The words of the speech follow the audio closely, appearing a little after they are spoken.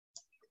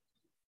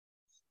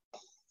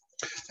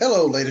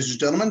Hello, ladies and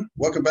gentlemen.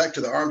 Welcome back to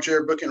the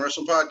Armchair Booking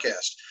Wrestling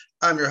Podcast.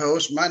 I'm your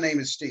host. My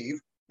name is Steve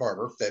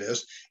Barber, that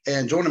is.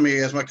 And joining me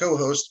as my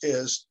co-host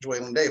is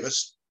Dwaylen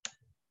Davis.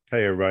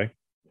 Hey, everybody.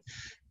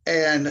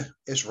 And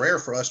it's rare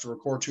for us to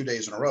record 2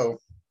 days in a row.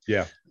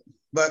 Yeah.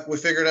 But we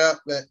figured out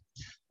that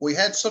we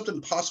had something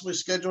possibly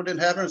scheduled,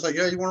 didn't happen. It's like,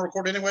 yeah, you want to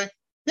record anyway?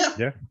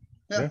 Yeah.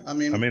 I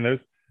mean,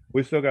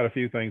 we still got a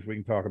few things we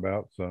can talk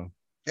about. So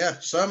yeah,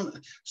 some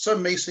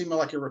may seem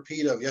like a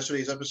repeat of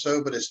yesterday's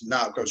episode, but it's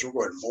not because we're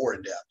going more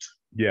in depth.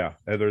 Yeah,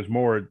 there's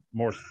more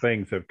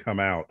things have come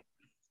out.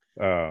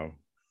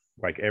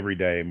 Like every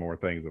day, more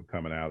things have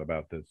coming out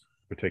about this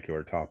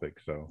particular topic.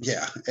 So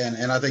yeah,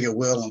 and I think it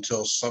will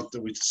until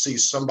we see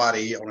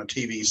somebody on a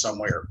TV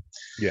somewhere.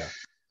 Yeah.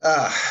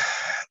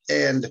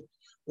 And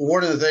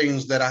one of the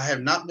things that I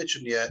have not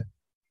mentioned yet,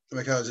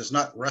 because it's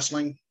not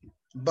wrestling,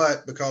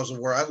 but because of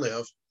where I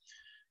live,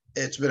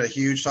 it's been a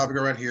huge topic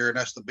around here, and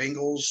that's the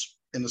Bengals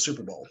in the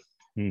Super Bowl.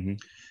 Mm-hmm.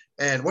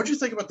 And what did you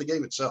think about the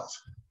game itself?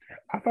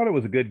 I thought it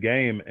was a good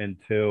game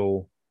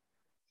until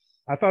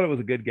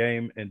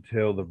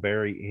the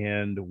very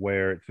end,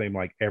 where it seemed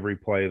like every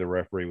play the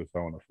referee was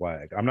throwing a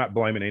flag. I'm not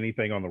blaming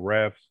anything on the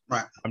refs.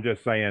 Right. I'm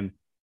just saying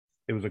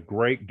it was a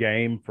great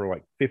game for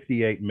like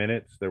 58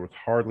 minutes. There was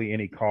hardly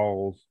any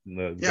calls.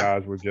 The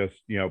guys were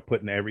just,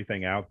 putting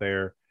everything out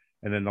there.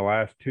 And then the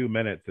last 2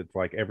 minutes, it's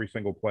like every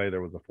single play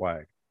there was a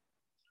flag.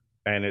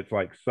 And it's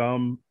like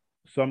some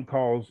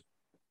calls,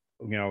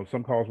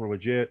 some calls were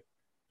legit.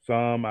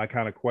 Some I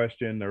kind of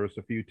questioned. There was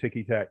a few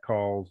ticky-tack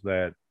calls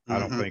that I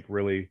don't think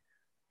really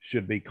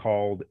should be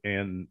called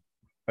in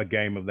a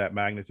game of that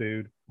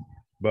magnitude.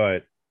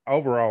 But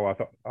overall,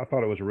 I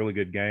thought it was a really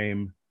good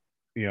game.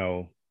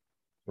 The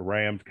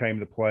Rams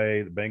came to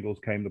play. The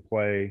Bengals came to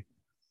play.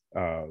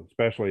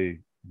 Especially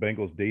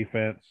Bengals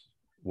defense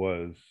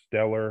was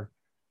stellar.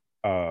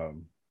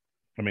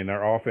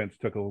 Their offense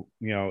took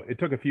it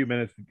took a few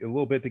minutes, a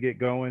little bit to get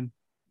going,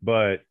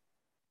 but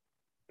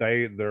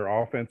their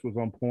offense was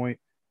on point.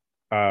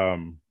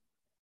 And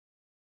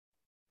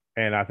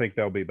I think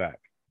they'll be back.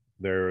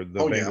 The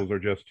Bengals are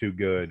just too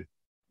good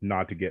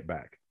not to get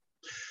back.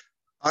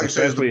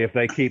 Especially if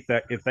they keep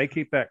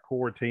that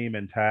core team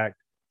intact.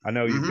 I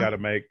know you've got to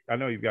make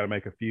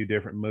a few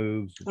different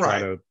moves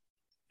to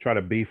try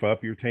to beef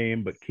up your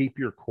team, but keep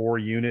your core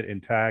unit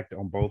intact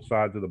on both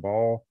sides of the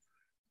ball.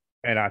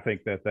 And I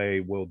think that they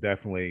will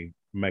definitely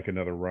make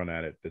another run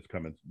at it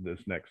this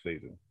next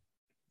season.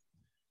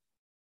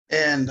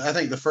 And I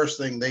think the first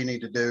thing they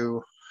need to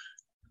do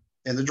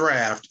in the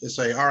draft is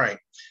say, all right,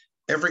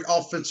 every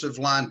offensive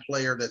line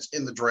player that's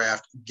in the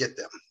draft, get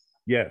them.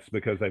 Yes,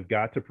 because they've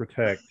got to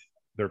protect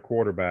their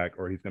quarterback,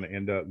 or he's going to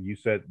end up. You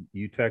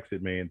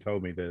texted me and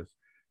told me this,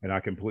 and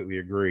I completely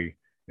agree.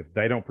 If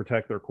they don't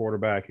protect their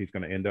quarterback, he's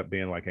going to end up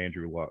being like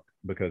Andrew Luck,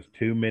 because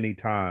too many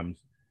times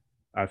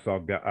I saw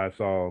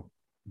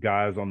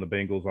guys on the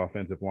Bengals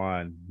offensive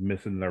line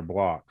missing their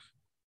blocks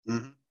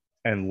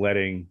and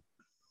letting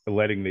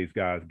these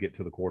guys get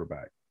to the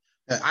quarterback.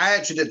 I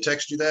actually did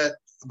text you that,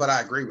 but I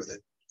agree with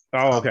it.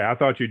 Oh, okay. I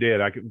thought you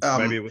did.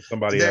 Maybe it was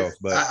somebody else,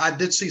 but I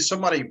did see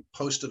somebody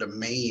posted a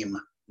meme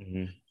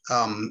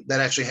that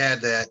actually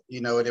had that,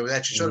 and it was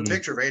actually showed a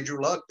picture of Andrew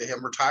Luck, to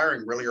him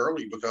retiring really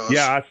early because.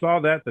 Yeah, I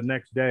saw that the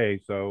next day.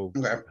 So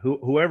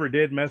whoever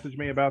did message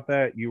me about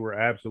that, you were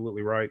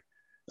absolutely right.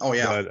 Oh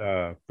yeah.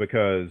 But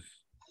because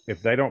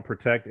if they don't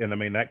protect, and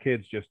that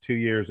kid's just 2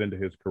 years into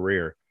his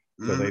career,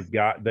 so they've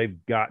got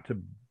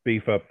to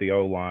beef up the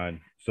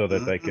O-line so that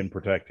they can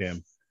protect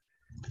him.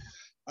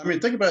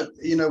 Think about,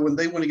 when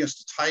they went against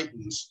the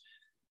Titans,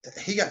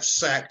 he got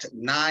sacked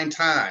 9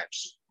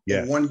 times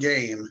in one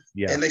game,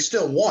 and they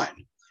still won.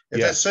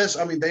 That says,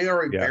 they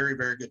are a very,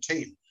 very good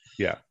team.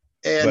 Yeah.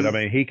 But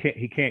he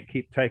can't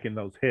keep taking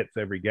those hits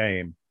every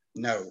game.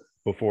 No.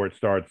 Before it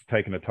starts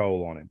taking a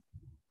toll on him.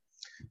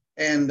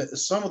 And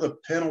some of the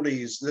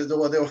penalties, there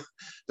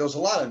was a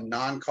lot of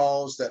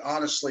non-calls that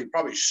honestly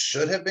probably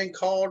should have been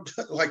called,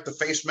 like the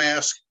face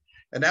mask,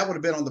 and that would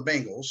have been on the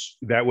Bengals.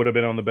 That would have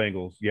been on the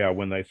Bengals, yeah.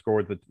 When they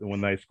scored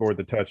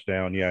the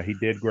touchdown, yeah, he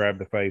did grab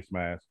the face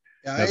mask.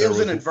 Yeah, it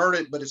was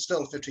inadvertent, but it's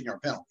still a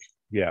 15-yard penalty.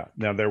 Yeah.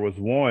 Now there was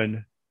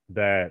one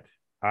that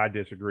I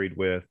disagreed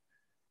with,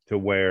 to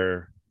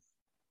where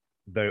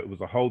it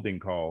was a holding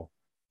call.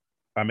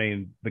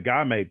 The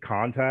guy made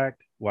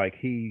contact, like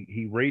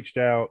he reached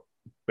out,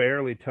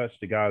 barely touched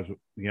the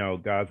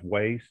guy's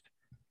waist,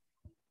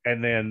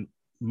 and then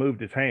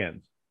moved his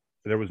hands.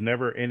 There was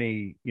never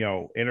any,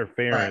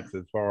 interference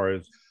as far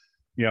as,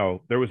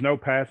 there was no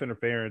pass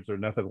interference or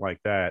nothing like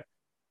that,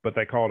 but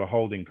they called a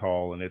holding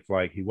call, and it's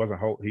like he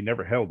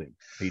never held him.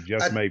 He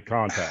just made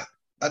contact.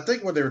 I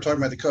think what they were talking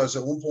about, because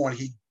at one point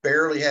he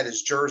barely had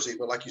his jersey,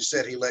 but like you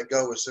said, he let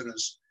go as soon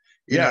as.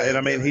 He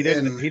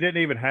didn't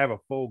even have a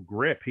full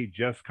grip. He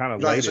just kind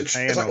of laid his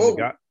hand on the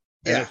guy.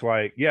 And it's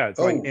like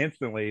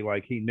instantly,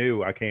 like he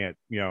knew, I can't,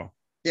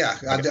 Yeah,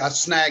 I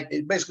snagged.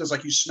 It basically is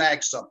like you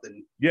snag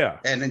something. Yeah.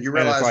 And then you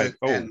realize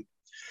it.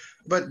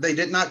 But they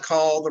did not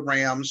call the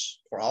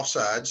Rams for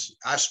offsides.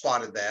 I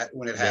spotted that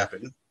when it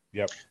happened.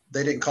 Yep.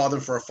 They didn't call them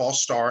for a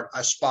false start.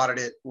 I spotted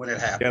it when it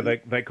happened. Yeah,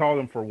 they called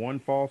them for one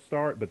false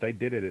start, but they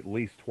did it at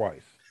least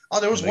twice. Oh,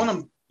 there was one of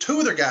them, two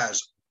other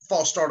guys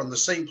false start on the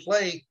same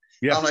play.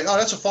 Yeah. I'm like, oh,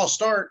 that's a false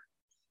start.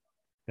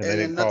 And they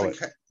didn't call it.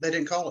 They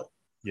didn't call it.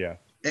 Yeah.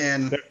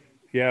 And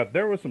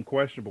there was some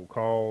questionable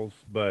calls,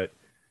 but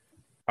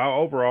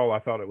overall, I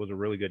thought it was a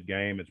really good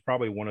game. It's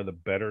probably one of the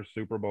better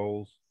Super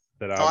Bowls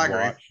that I've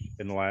watched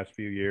in the last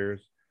few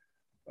years.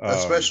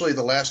 Especially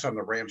the last time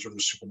the Rams were in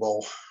the Super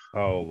Bowl.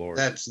 Oh, Lord.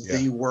 That's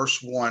the worst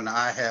one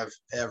I have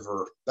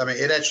ever. I mean,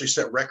 it actually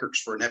set records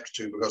for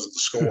ineptitude because of the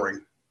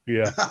scoring.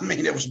 Yeah. I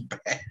mean, it was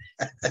bad.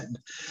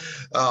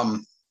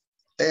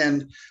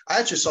 And I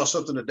actually saw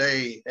something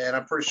today, and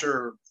I'm pretty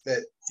sure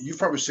that you've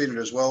probably seen it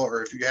as well,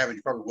 or if you haven't,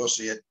 you probably will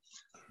see it.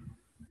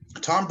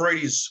 Tom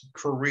Brady's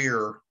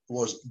career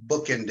was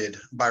bookended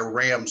by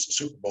Rams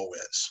Super Bowl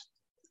wins.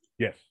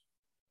 Yes.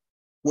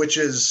 Which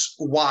is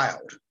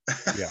wild.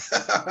 Yeah.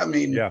 I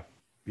mean, yeah.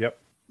 Yep.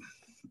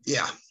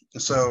 Yeah.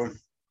 So,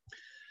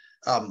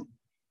 and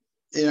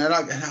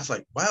I was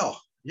like, wow,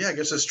 yeah, I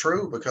guess it's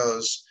true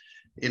because,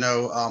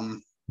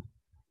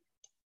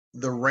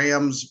 the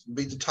Rams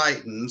beat the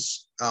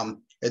Titans. And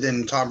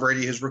then Tom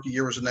Brady, his rookie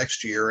year was the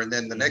next year. And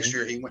then the next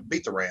year he went and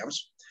beat the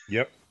Rams.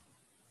 Yep.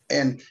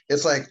 And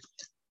it's like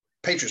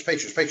Patriots.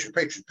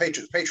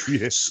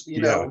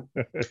 Yeah.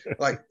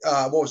 Like,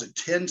 what was it?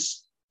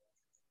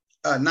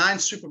 9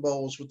 Super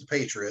Bowls with the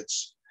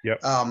Patriots.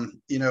 Yep.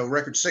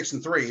 Record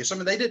 6-3. So, I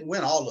mean, they didn't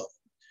win all of them.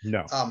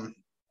 No.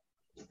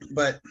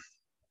 But,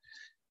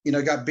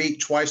 got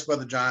beat twice by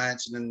the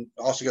Giants and then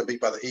also got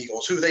beat by the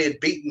Eagles, who they had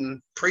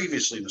beaten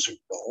previously in the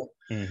Super Bowl.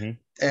 Mm-hmm.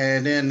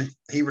 And then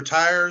he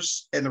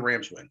retires and the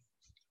Rams win.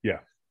 Yeah.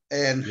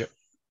 And,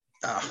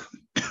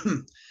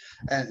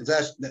 and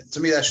that's, to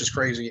me, that's just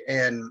crazy.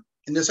 And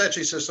this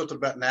actually says something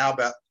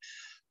about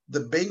the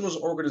Bengals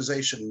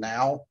organization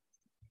now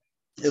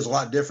is a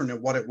lot different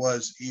than what it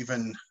was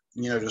even,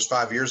 just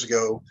 5 years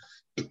ago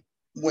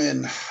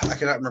when I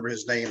cannot remember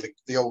his name,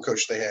 the old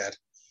coach they had.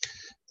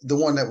 The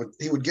one that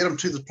would get them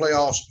to the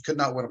playoffs, could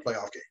not win a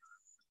playoff game.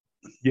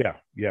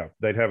 Yeah.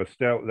 They'd have a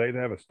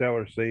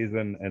stellar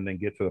season and then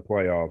get to the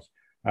playoffs.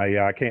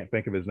 I can't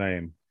think of his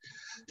name.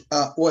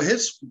 Well,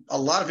 a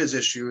lot of his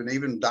issue, and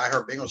even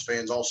diehard Bengals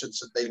fans all said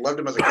they loved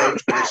him as a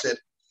coach, but they said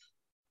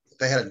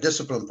they had a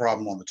discipline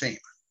problem on the team.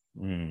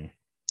 Mm.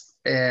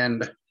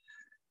 And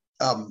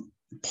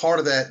part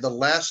of that, the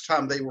last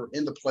time they were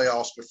in the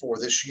playoffs before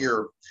this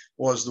year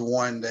was the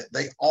one that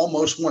they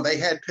almost won. They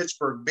had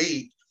Pittsburgh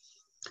beat.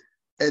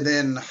 And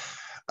then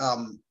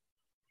Javonte's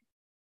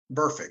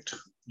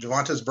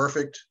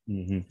Burfict.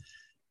 Mm-hmm.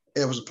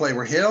 It was a play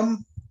where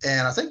him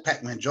and I think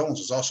Pac-Man Jones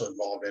was also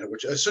involved in it,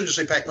 which as soon as you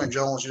say Pac-Man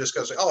Jones, you just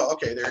go say, oh,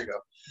 okay, there you go.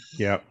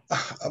 Yeah.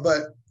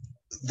 But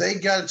they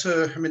got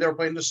into, they were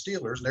playing the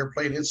Steelers and they were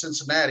playing in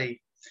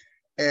Cincinnati.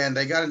 And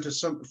they got into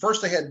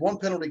first they had one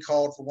penalty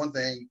called for one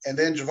thing, and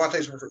then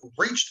Javonte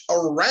reached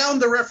around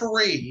the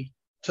referee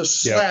to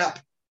slap.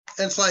 Yep.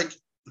 And it's like,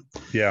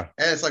 yeah.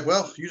 And it's like,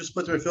 well, you just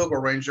put them in field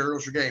goal range, there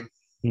goes your game.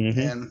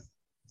 Mm-hmm.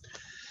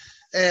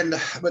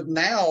 But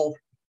now,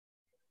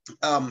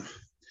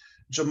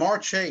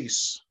 Jamar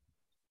Chase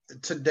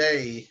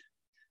today,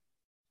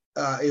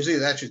 it was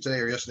either actually today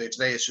or yesterday.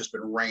 Today it's just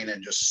been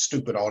raining, just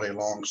stupid all day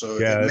long. So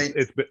yeah,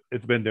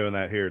 it's been doing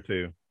that here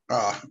too.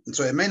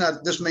 So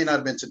this may not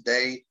have been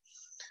today,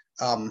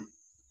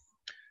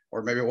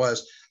 or maybe it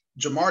was.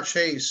 Jamar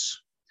Chase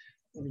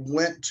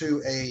went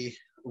to a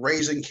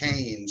Raising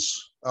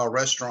Cane's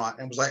restaurant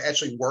and was like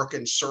actually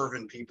working,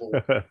 serving people.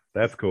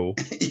 That's cool.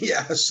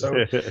 Yeah. So,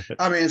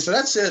 so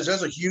that says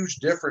there's a huge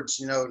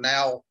difference,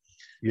 now.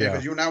 Yeah.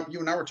 Because you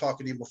and I were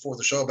talking even before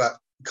the show about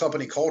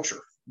company culture.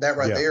 That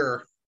right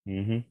there.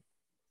 Mm-hmm.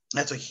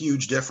 That's a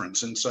huge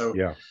difference. And so,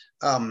 yeah.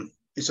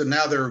 So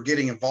now they're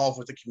getting involved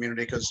with the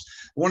community, because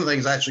one of the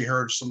things I actually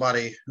heard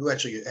somebody who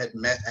actually had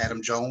met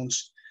Adam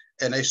Jones,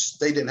 and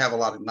they didn't have a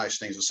lot of nice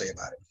things to say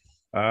about it.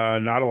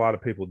 Not a lot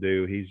of people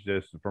do. He's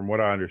just, from what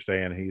I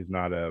understand, he's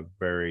not a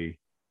very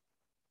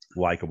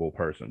likable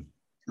person.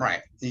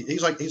 Right.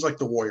 He's like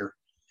the Warrior.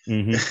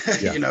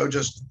 Mm-hmm. Yeah.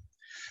 Just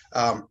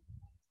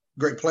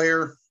great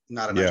player,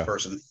 not a nice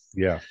person.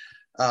 Yeah.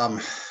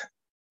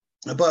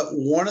 But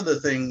one of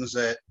the things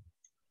that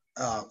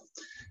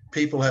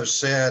people have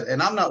said,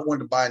 and I'm not one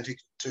to buy into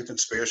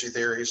conspiracy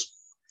theories,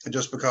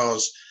 just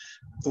because,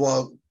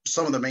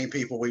 some of the main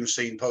people we've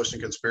seen posting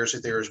conspiracy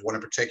theories, one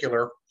in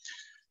particular,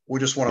 we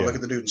just want to look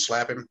at the dude and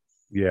slap him.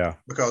 Yeah.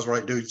 Because we're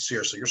like, dude,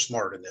 seriously, you're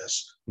smarter than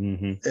this.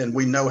 Mm-hmm. And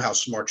we know how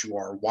smart you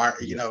are. Why,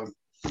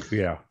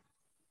 Yeah.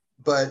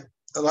 But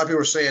a lot of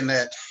people are saying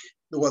that,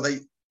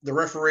 the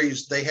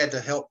referees, they had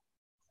to help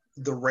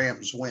the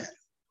Rams win.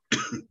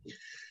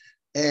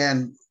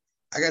 And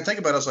I got to think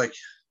about it. I was like,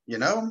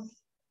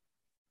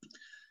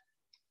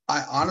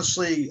 I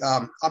honestly,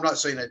 I'm not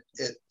saying that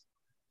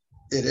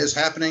it is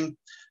happening,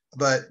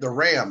 but the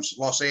Rams,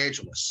 Los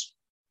Angeles,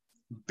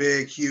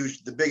 big,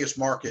 huge, the biggest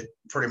market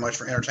pretty much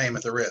for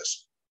entertainment there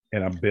is.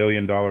 And $1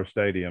 billion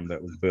stadium that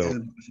was built.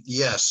 And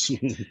yes.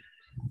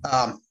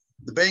 The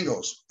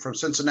Bengals from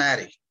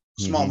Cincinnati,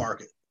 small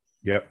market.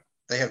 Yep.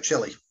 They have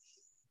chili.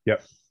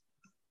 Yep.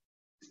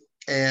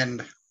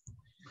 And,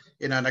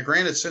 now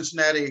granted,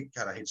 Cincinnati,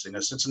 God, I hate saying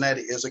this,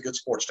 Cincinnati is a good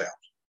sports town.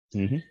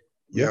 Mm-hmm.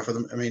 Yeah. For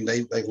them, I mean,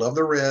 they love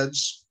the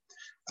Reds.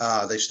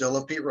 They still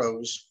love Pete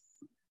Rose.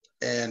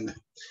 And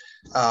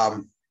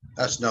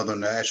that's another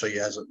one that actually,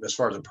 as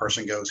far as a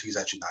person goes, he's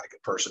actually not a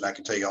good person. I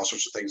can tell you all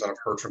sorts of things that I've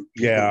heard from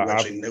people who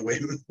actually knew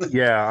him.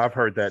 Yeah, I've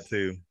heard that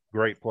too.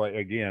 Great play.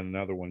 Again,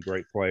 another one,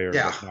 great player,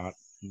 yeah. but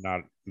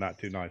not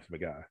too nice of a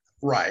guy.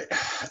 Right.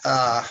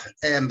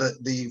 And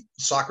the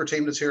soccer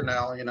team that's here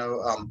now,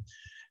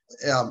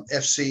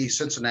 FC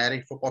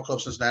Cincinnati, Football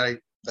Club Cincinnati,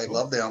 they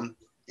love them.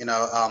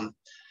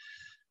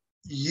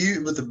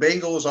 You with the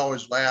Bengals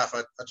always laugh.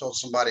 I told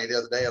somebody the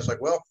other day, I was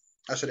like, well,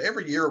 I said,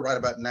 every year right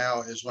about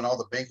now is when all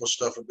the Bengals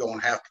stuff would go on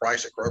half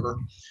price at Kroger.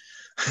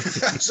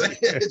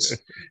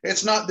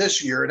 It's not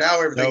this year.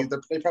 Now everything,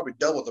 they probably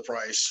doubled the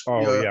price.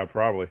 Oh, yeah,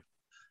 probably.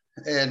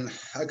 And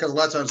because a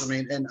lot of times,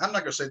 and I'm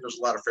not going to say there's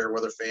a lot of fair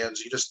weather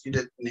fans. You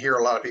didn't hear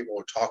a lot of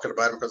people talking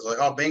about them because like,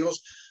 oh, Bengals,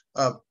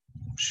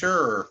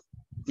 sure,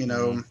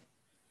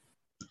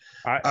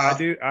 I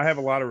do. I have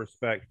a lot of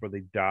respect for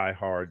the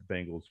diehard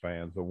Bengals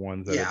fans, the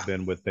ones that have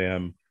been with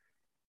them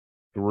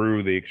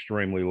through the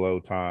extremely low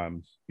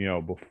times,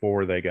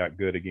 before they got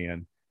good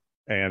again.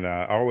 And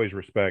I always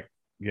respect,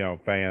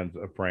 fans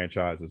of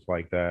franchises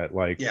like that.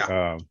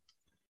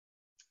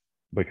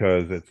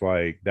 Because it's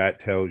like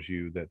that tells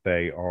you that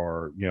they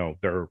are,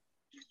 they're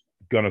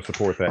going to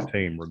support that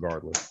team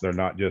regardless. They're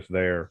not just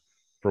there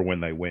for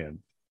when they win.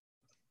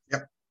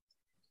 Yep.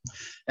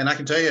 And I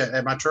can tell you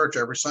at my church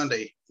every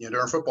Sunday,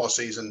 during football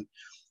season,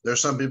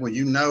 there's some people,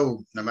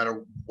 no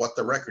matter what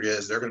the record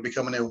is, they're going to be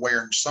coming in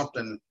wearing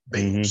something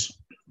Bengals.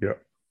 Mm-hmm.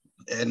 Yep.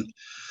 And,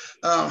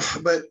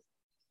 but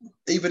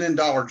even in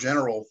Dollar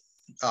General,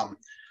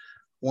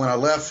 when I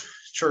left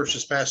church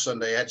this past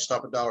Sunday, I had to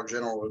stop at Dollar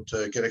General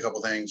to get a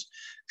couple things,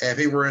 and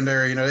people were in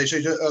there. They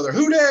say other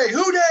 "Who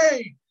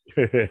Dey?"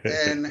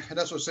 and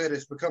that's what I said.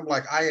 It's become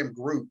like I am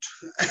Groot.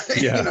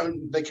 Yeah.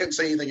 They can't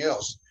say anything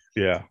else.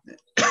 Yeah,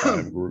 I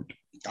am Groot.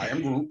 I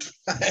am Groot,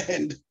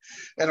 and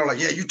they're like,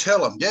 "Yeah, you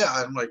tell him." Yeah,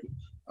 I'm like,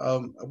 how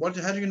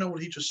do you know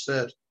what he just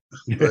said?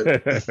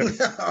 But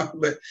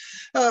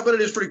but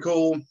it is pretty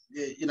cool,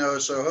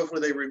 So hopefully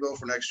they rebuild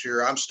for next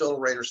year. I'm still a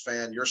Raiders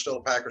fan. You're still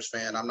a Packers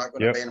fan. I'm not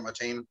going to abandon my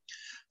team.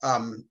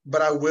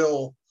 But I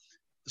will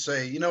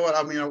say, what?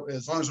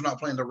 As long as we're not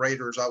playing the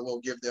Raiders, I will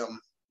give them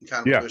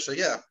kind of a push. So,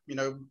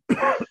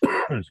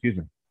 Excuse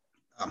me.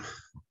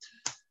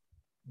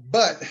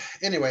 But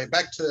anyway,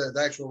 back to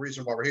the actual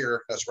reason why we're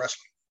here. That's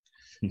wrestling.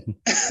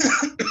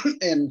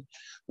 And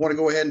want to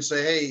go ahead and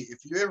say, hey, if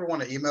you ever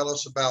want to email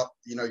us about,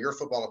 your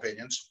football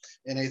opinions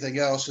and anything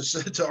else, it's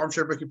to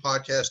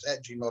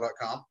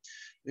armchairbookingpodcast@gmail.com.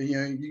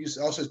 You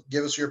can also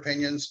give us your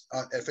opinions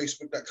at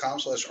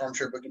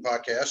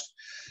facebook.com/armchairbookingpodcast,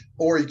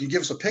 or you can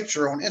give us a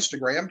picture on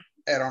Instagram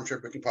at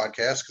armchairbookingpodcast,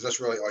 because that's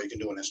really all you can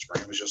do on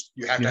Instagram is just,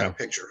 you have to have a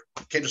picture.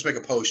 You can't just make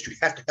a post. You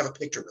have to have a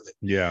picture with it.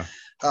 Yeah.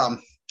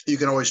 You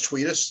can always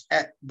tweet us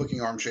at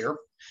Booking Armchair,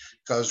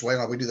 because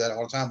we do that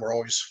all the time. We're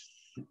always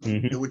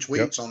doing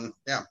tweets on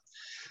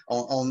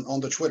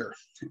the Twitter.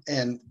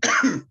 And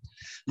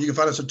you can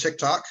find us on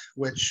TikTok,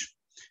 which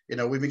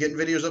we've been getting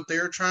videos up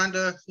there trying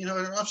to,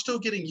 I'm still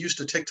getting used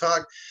to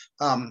TikTok,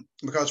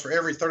 because for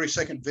every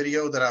 30-second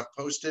video that I've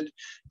posted,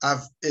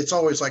 it's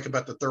always like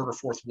about the third or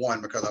fourth one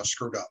because I've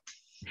screwed up.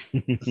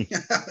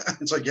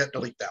 It's like,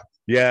 delete that.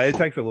 Yeah, it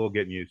takes a little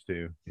getting used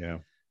to. Yeah.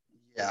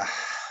 Yeah.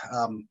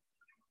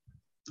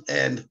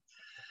 And,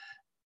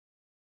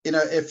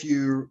 if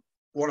you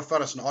want to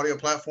find us on audio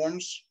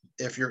platforms,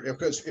 if you're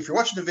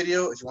watching the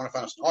video, if you want to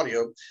find us on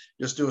audio,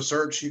 just do a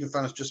search. You can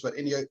find us just about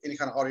any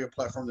kind of audio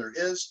platform there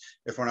is.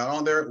 If we're not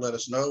on there, let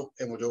us know,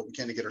 and we'll do what we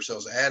can to get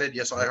ourselves added.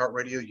 Yes,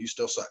 iHeartRadio, you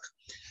still suck.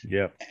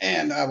 Yeah.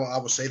 And I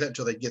will say that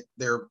until they get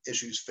their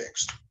issues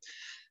fixed.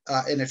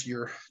 And if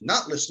you're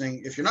not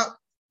listening, if you're not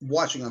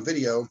watching on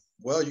video,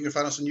 well, you can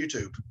find us on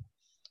YouTube.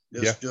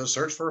 Just do a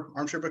search for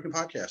Armchair Booking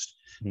Podcast.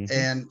 Mm-hmm.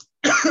 And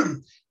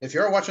if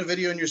you're watching a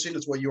video and you're seeing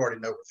this, well, you already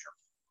know we're there.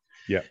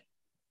 Yeah.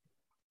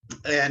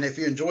 And if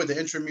you enjoyed the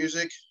intro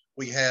music,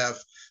 we have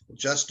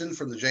Justin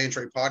from the Jay and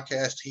Trey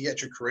podcast. He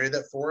actually created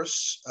that for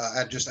us.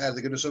 I just added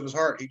the goodness of his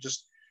heart. He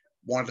just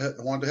wanted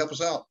to help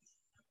us out.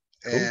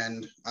 Cool.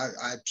 And I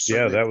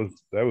that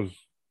was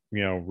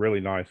really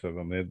nice of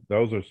them.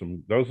 Those are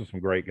some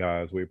great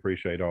guys. We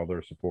appreciate all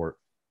their support.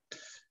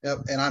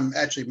 Yep. And I'm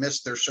actually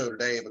missed their show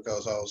today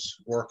because I was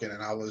working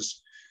and I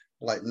was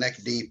like neck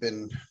deep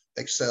in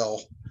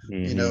Excel,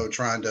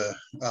 trying to,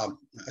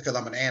 because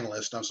I'm an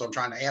analyst, so I'm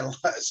trying to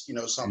analyze,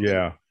 something.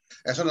 Yeah.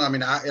 And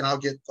sometimes, I'll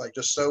get like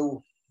just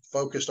so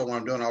focused on what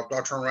I'm doing, I'll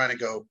turn around and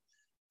go,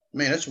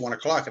 man, it's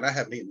 1:00 and I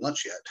haven't eaten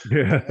lunch yet.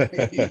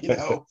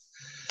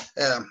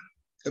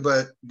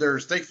 But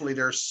thankfully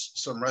there's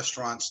some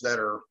restaurants that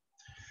are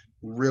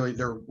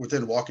they're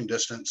within walking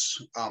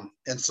distance,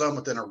 and some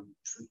within a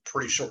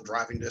pretty short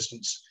driving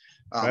distance.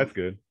 That's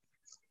good.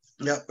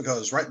 Yeah,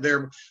 because right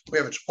there we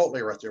have a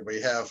Chipotle right there. We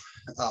have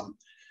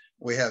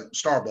We have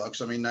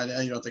Starbucks. I mean,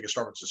 you don't think of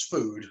Starbucks as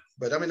food,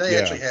 but I mean, they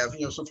actually have,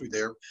 some food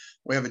there.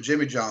 We have a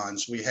Jimmy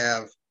John's. We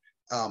have,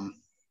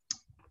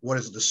 what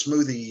is it? The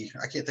smoothie.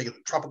 I can't think of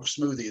the tropical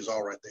smoothie is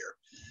all right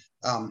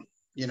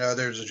there.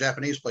 There's a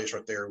Japanese place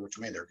right there, which,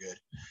 man, they're good.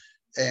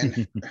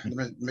 And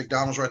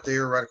McDonald's right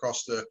there, right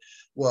across this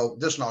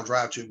one I'll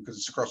drive to because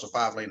it's across a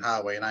 5-lane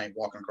highway and I ain't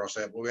walking across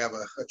that. But we have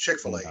a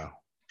Chick-fil-A.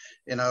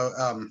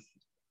 Wow.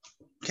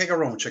 Can't go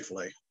wrong with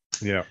Chick-fil-A.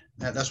 Yeah.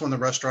 And that's one of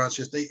the restaurants.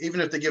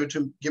 Even if they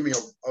give me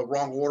a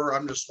wrong order,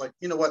 I'm just like,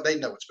 you know what? They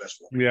know what's best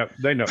for me. Yeah,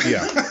 they know.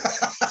 Yeah.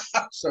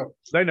 So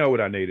they know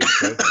what I needed.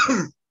 So.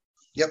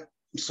 Yep.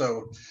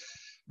 So,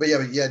 but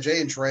yeah,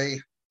 Jay and Trey,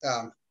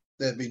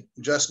 that'd be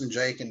Justin,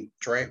 Jake, and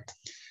Trey.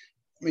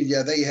 I mean,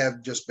 yeah, they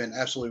have just been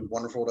absolutely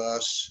wonderful to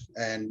us,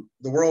 and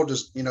the world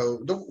just,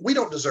 we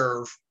don't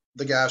deserve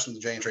the guys from the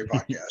Jay and Trey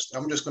podcast.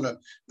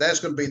 That's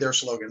going to be their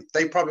slogan.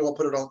 They probably won't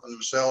put it on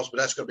themselves, but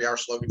that's going to be our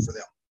slogan for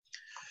them.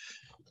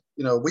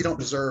 We don't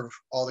deserve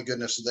all the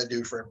goodness that they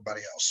do for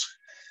everybody else.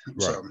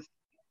 Right.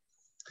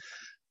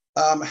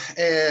 So,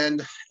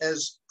 and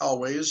as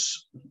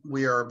always,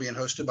 we are being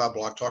hosted by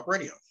Blog Talk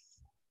Radio.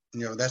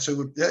 That's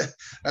who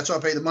I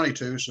pay the money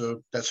to.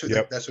 So that's who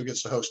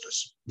gets to host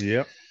us.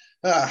 Yep.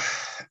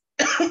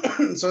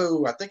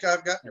 So I think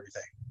I've gotten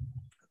everything.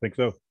 I think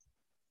so.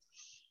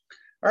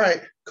 All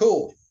right,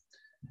 cool.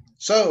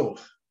 So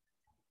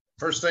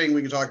first thing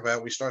we can talk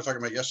about, we started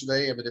talking about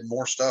yesterday, but then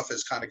more stuff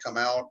has kind of come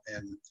out,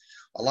 and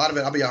a lot of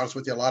it, I'll be honest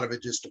with you, a lot of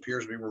it just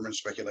appears to be rumor and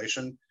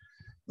speculation.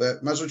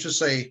 But might as well just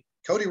say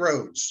Cody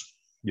Rhodes.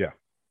 Yeah.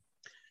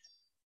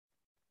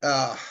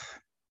 I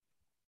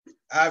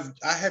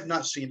have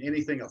not seen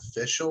anything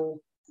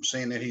official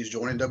saying that he's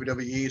joining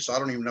WWE, so I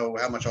don't even know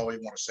how much I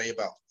even want to say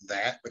about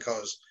that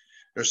because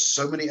there's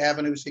so many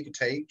avenues he could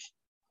take.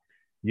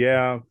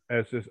 Yeah,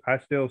 I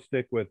still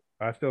stick with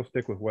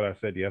what I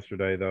said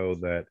yesterday, though,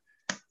 that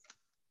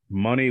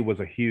money was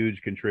a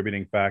huge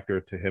contributing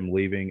factor to him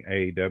leaving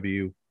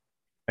AEW,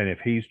 and if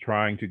he's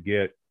trying to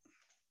get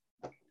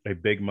a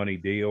big money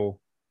deal,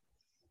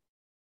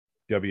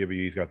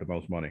 WWE's got the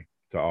most money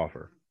to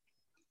offer.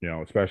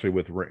 Especially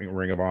with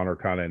Ring of Honor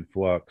kind of in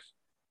flux.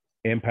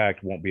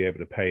 Impact won't be able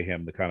to pay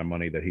him the kind of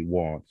money that he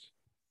wants.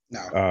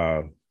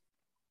 No.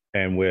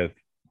 And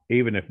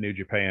even if New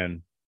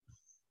Japan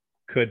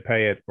could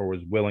pay it or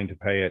was willing to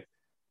pay it,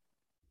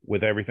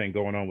 with everything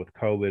going on with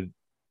COVID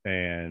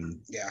and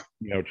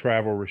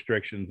travel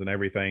restrictions and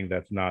everything,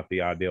 that's not the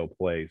ideal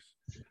place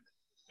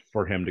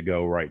for him to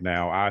go right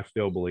now. I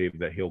still believe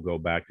that he'll go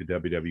back to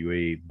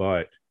WWE,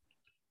 but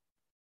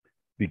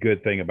the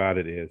good thing about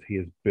it is he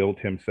has built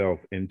himself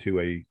into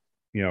a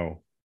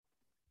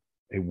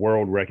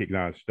world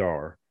recognized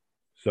star.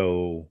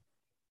 So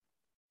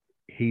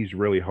he's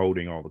really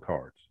holding all the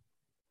cards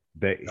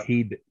that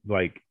he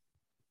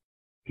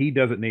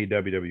doesn't need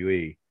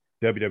WWE.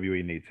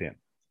 WWE needs him.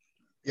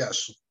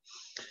 Yes.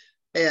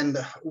 And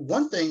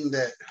one thing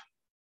that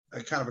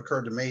kind of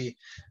occurred to me,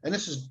 and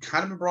this has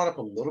kind of been brought up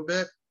a little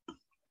bit,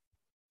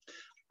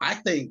 I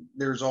think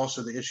there's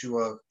also the issue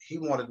of he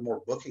wanted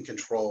more booking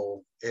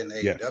control in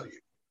AEW.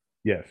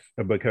 Yes,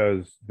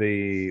 because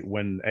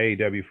when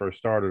AEW first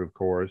started, of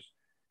course,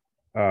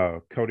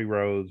 Cody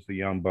Rhodes, the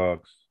Young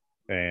Bucks,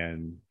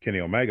 and Kenny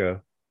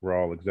Omega were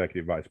all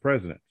executive vice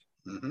presidents.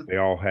 Mm-hmm. They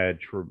all had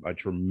a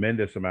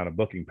tremendous amount of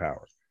booking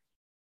power.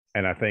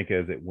 And I think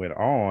as it went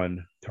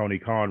on, Tony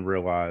Khan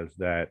realized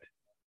that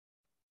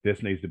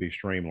this needs to be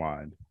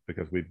streamlined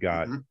because we've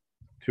got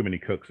too many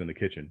cooks in the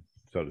kitchen,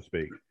 so to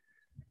speak.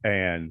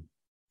 And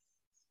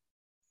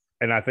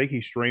I think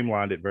he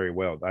streamlined it very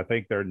well. I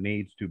think there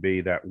needs to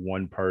be that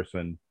one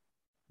person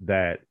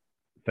that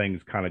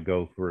things kind of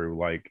go through,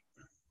 like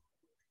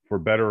for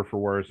better or for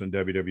worse in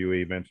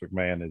WWE, Vince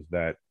McMahon is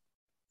that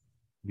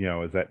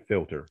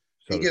filter.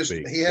 So he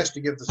has to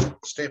give the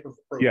stamp of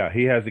approval. Yeah,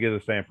 he has to give the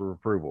stamp of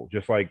approval.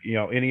 Just like,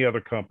 any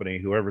other company,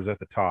 whoever's at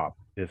the top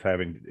gives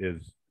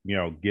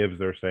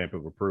their stamp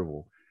of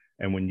approval.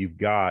 And when you've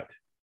got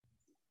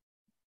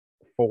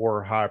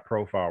 4 high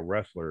profile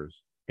wrestlers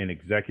in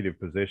executive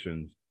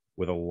positions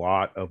with a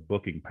lot of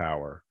booking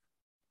power,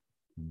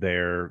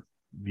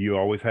 you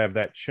always have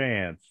that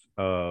chance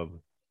of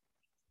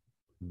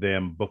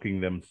them booking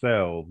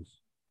themselves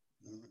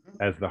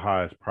as the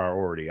highest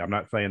priority. I'm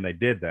not saying they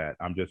did that.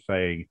 I'm just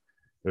saying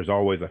there's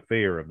always a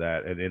fear of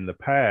that. And in the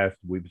past,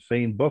 we've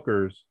seen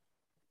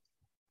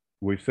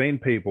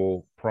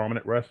people,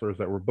 prominent wrestlers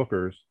that were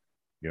bookers,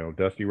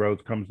 Dusty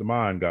Rhodes comes to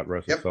mind, got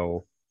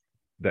WrestleSoul,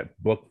 that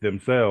booked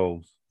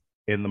themselves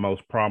in the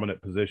most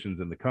prominent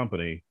positions in the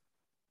company,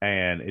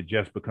 and it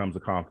just becomes a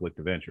conflict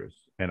of interest.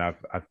 And I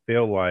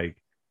feel like,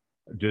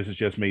 this is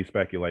just me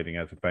speculating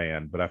as a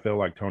fan, but I feel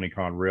like Tony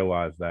Khan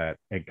realized that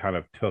and kind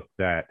of took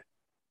that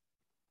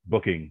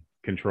booking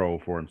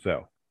control for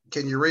himself.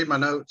 Can you read my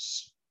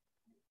notes?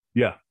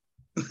 Yeah.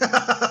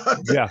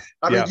 Yeah.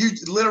 I mean, you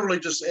literally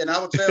just, and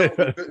I would tell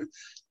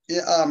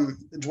Yeah,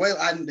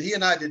 Dwayne, he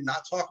and I did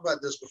not talk about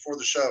this before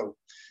the show,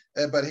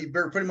 but he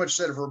pretty much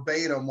said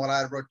verbatim what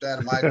I wrote down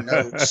in my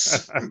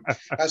notes.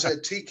 I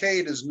said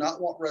TK does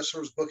not want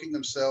wrestlers booking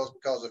themselves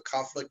because of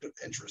conflict of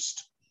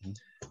interest.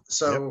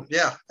 So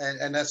yeah,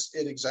 and that's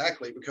it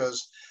exactly,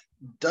 because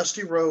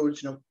Dusty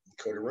Rhodes,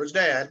 Cody Rhodes'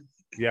 dad.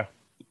 Yeah.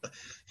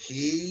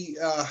 He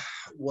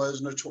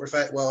was notorious. In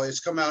fact, well, it's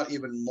come out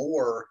even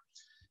more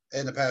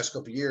in the past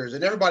couple of years,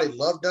 and everybody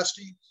loved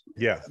Dusty.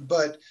 Yeah.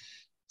 But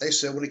they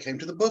said when it came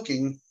to the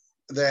booking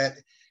that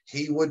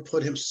he would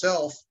put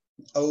himself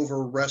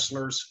over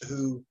wrestlers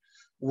who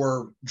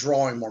were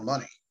drawing more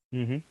money.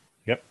 Mm-hmm.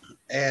 Yep.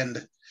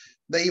 And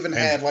they even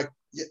had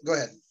go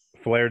ahead.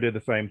 Flair did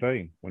the same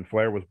thing when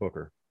Flair was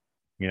Booker.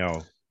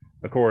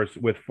 Of course,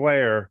 with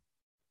Flair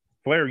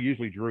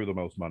usually drew the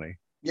most money.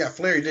 Yeah,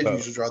 Flair did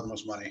usually draw the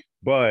most money.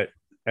 But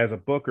as a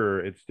booker,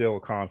 it's still a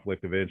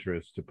conflict of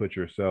interest to put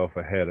yourself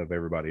ahead of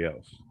everybody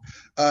else.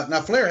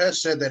 Now, Flair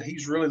has said that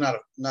he's really not.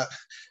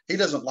 He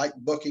doesn't like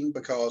booking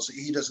because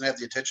he doesn't have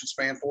the attention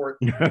span for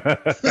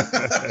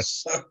it.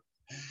 So,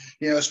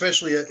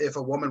 especially if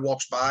a woman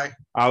walks by.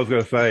 I was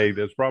going to say,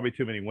 there's probably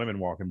too many women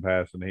walking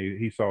past, and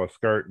he saw a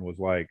skirt and was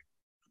like,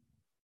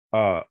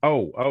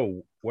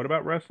 oh, what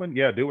about wrestling?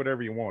 Yeah, do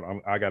whatever you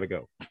want. I got to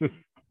go.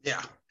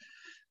 Yeah.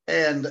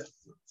 And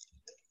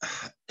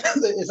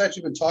it's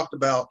actually been talked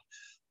about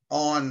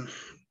on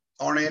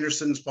Arn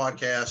Anderson's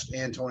podcast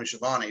and Tony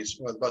Schiavone's,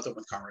 both of them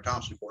with Conrad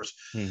Thompson, of course,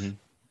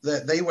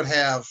 that they would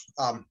have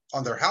on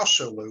their house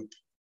show loop,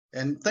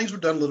 and things were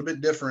done a little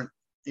bit different,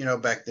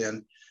 back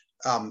then,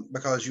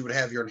 because you would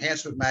have your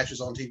enhancement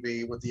matches on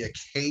TV with the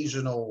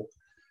occasional,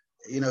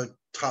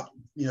 top,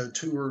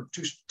 two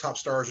top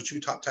stars or two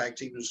top tag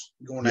teams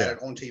going at it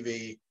on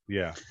TV.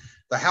 Yeah.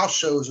 The house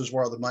shows is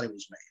where the money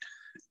was made.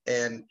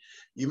 And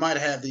you might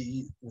have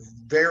the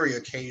very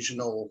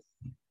occasional,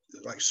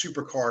 like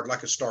super card,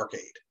 like a Starcade.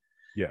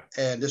 Yeah.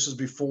 And this is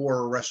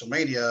before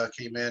WrestleMania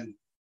came in,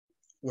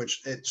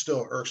 which it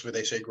still irks me.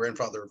 They say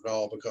grandfather of it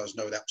all because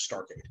no, that was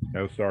Starcade.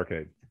 That was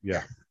Starcade.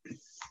 Yeah.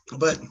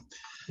 But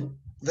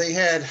they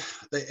had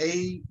the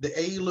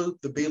A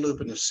loop, the B loop,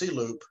 and the C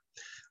loop.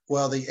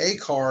 Well, the A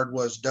card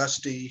was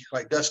Dusty,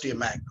 like Dusty and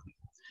Magnum.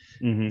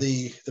 Mm-hmm.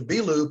 The B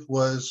loop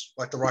was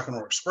like the Rock and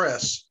Roll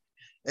Express.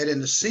 And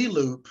in the C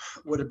loop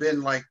would have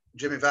been like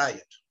Jimmy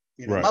Valiant,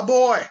 right. My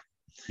boy.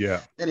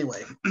 Yeah.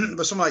 Anyway,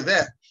 but something like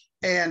that.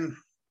 And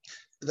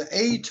the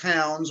A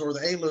towns or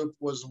the A loop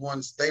was the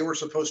ones they were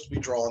supposed to be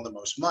drawing the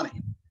most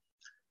money.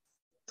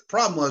 The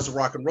problem was the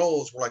Rock and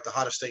Rolls were like the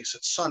hottest things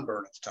at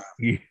Sunburn at the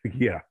time.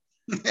 Yeah.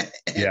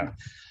 Yeah.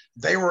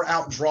 They were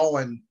out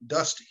drawing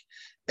Dusty.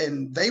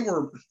 And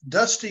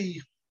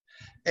Dusty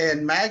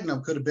and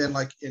Magnum could have been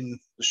like in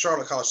the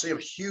Charlotte Coliseum,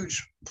 a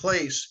huge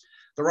place.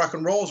 The Rock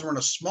and Rolls were in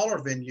a smaller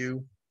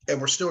venue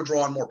and we're still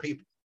drawing more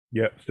people.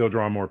 Yeah, still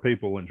drawing more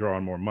people and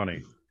drawing more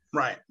money.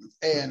 Right.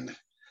 And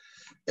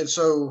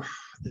so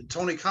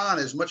Tony Khan,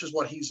 as much as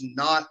what he's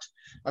not,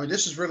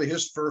 this is really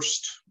his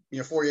first,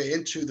 foray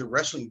into the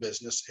wrestling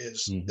business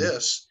is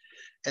this.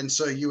 And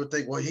so you would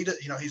think, well,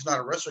 he's not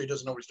a wrestler. He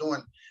doesn't know what he's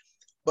doing,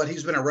 but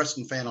he's been a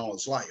wrestling fan all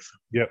his life.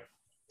 Yep.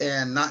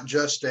 And not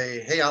just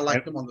I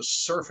liked him on the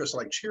surface,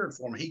 like cheering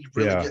for him. He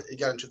really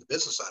got into the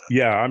business side of it.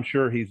 Yeah, I'm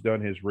sure he's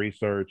done his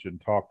research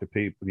and talked to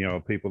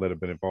people, people that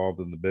have been involved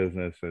in the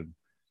business and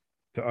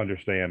to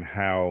understand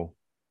how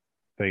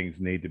things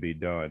need to be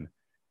done.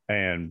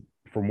 And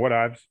from what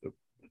I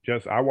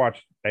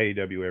watch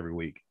AEW every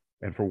week.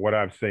 And for what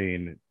I've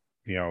seen,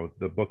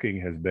 the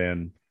booking has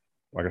been,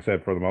 like I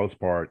said, for the most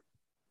part,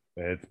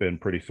 it's been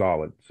pretty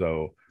solid.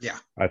 So yeah,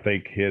 I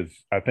think his,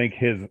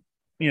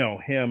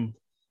 him,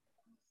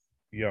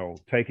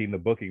 taking the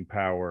booking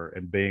power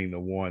and being the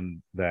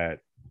one that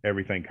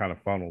everything kind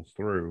of funnels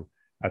through,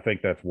 I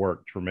think that's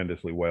worked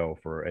tremendously well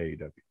for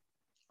AEW.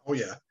 Oh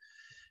yeah.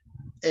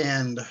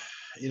 And,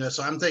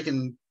 so I'm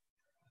thinking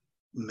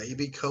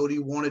maybe Cody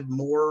wanted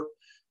more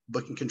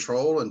booking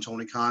control and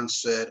Tony Khan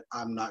said,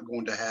 I'm not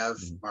going to have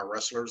my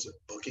wrestlers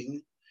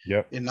booking.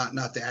 Yep. And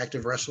not the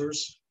active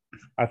wrestlers.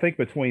 I think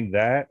between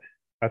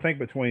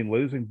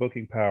losing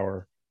booking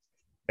power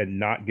and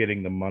not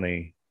getting the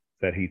money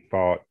that he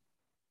thought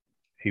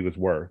he was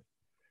worth,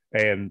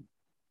 and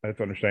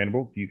that's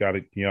understandable. You got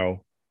to,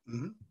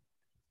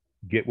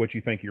 get what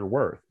you think you're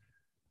worth.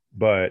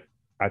 But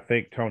I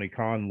think Tony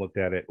Khan looked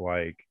at it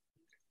like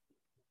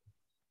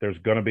there's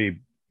going to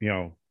be,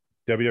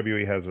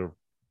 WWE has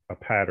a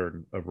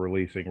pattern of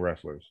releasing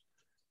wrestlers.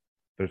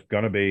 There's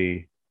going to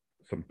be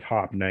some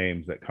top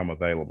names that come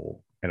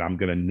available, and I'm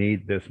going to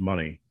need this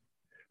money.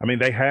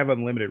 They have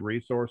unlimited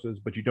resources,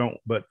 but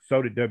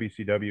so did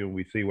WCW, and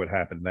we see what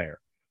happened there.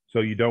 So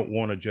you don't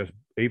want to just,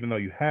 even though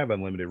you have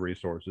unlimited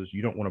resources,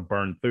 you don't want to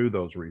burn through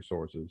those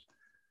resources,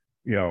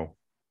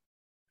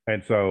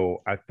 And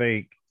so I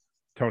think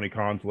Tony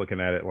Khan's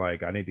looking at it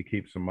like, I need to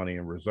keep some money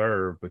in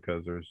reserve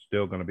because there's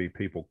still going to be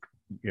people,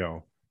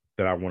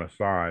 that I want to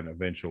sign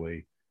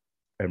eventually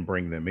and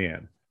bring them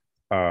in.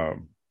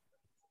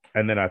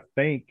 And then I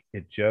think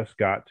it just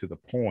got to the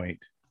point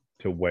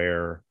to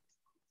where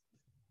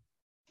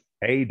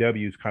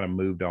AEW's kind of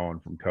moved on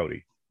from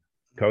Cody.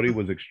 Cody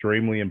was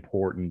extremely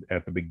important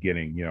at the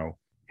beginning.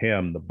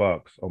 Him, the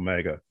Bucks,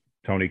 Omega,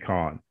 Tony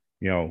Khan.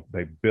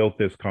 They built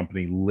this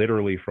company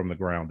literally from the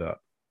ground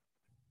up.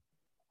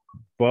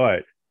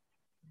 But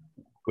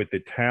with the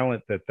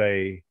talent that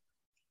they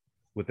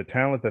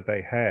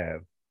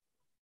have,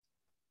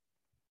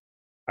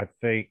 I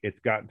think it's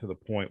gotten to the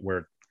point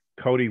where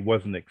Cody's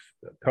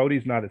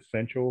not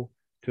essential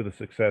to the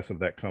success of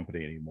that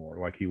company anymore,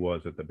 like he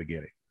was at the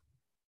beginning.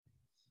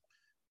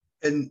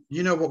 And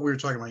what we were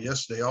talking about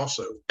yesterday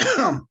also,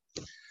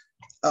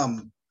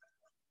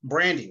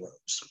 Brandi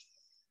Rhodes.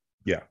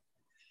 Yeah.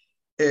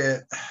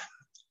 There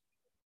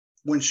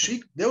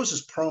was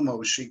this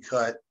promo she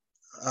cut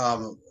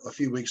a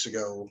few weeks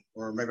ago,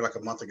 or maybe like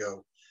a month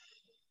ago.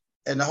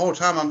 And the whole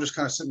time I'm just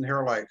kind of sitting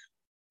here like,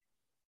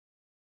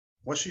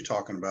 what's she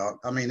talking about?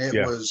 I mean, it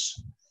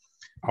was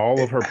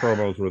all of her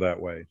promos were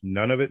that way.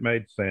 None of it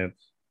made sense.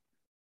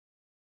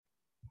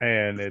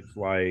 And it's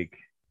like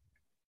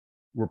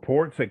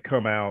reports had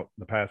come out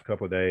the past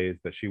couple of days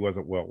that she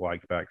wasn't well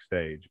liked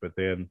backstage, but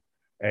then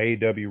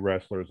AEW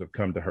wrestlers have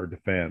come to her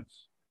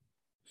defense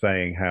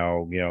saying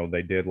how,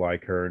 they did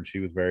like her and she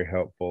was very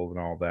helpful and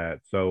all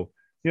that. So,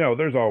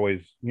 there's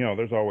always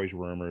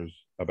rumors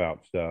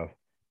about stuff,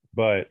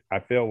 but I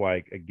feel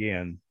like,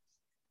 again,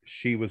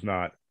 she was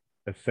not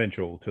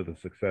essential to the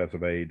success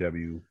of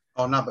AEW.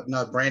 Oh, not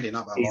Brandi,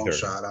 not by a long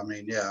shot. I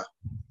mean, yeah.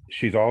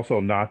 She's also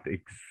not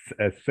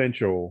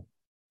essential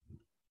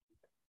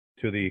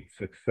to the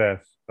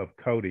success of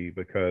Cody,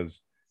 because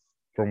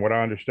from what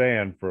I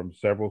understand from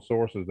several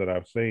sources that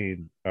I've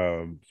seen,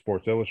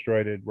 Sports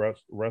Illustrated,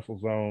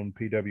 WrestleZone,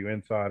 PW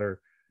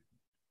Insider,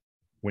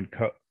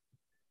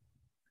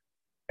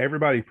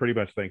 everybody pretty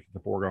much thinks it's a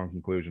foregone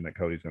conclusion that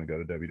Cody's going to go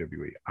to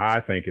WWE. I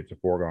think it's a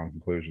foregone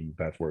conclusion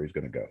that's where he's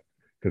going to go,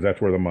 because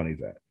that's where the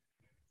money's at.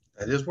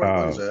 That is where the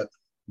money's at.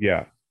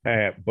 Yeah.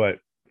 But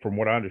from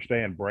what I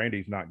understand,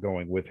 Brandi's not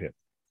going with him.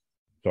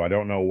 So I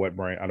don't know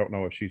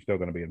if she's still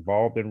going to be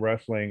involved in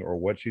wrestling or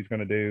what she's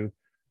going to do.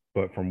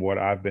 But from what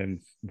I've been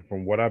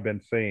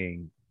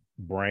seeing,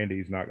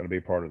 Brandi's not going to be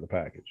part of the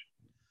package.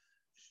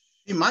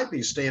 She might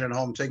be staying at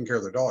home taking care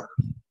of their daughter.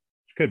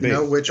 Could be.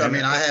 I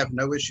mean, I have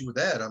no issue with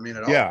that. I mean,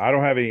 at all. Yeah, I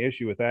don't have any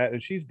issue with that.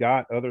 And she's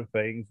got other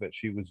things that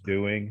she was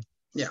doing.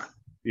 Yeah.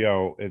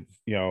 It's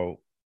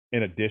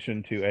in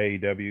addition to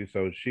AEW,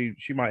 so she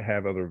might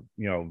have other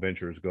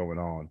ventures going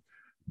on.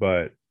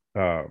 But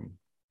I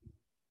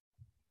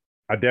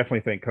definitely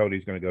think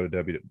Cody's going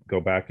to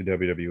go back to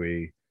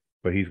WWE,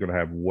 but he's going to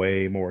have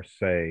way more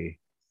say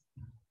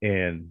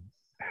in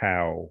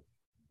how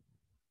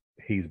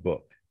he's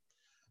booked.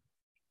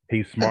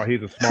 He's smart.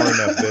 He's a smart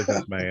enough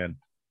businessman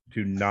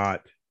to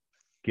not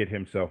get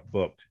himself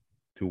booked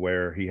to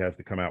where he has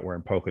to come out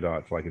wearing polka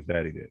dots like his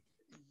daddy did.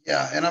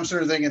 Yeah, and I'm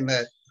sort of thinking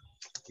that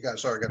I got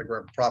to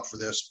grab a prop for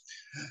this,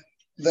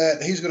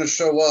 that he's going to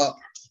show up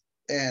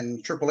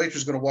and Triple H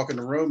is going to walk in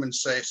the room and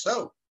say,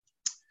 "So,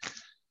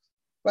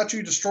 about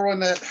you destroying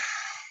that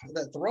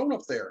throne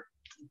up there,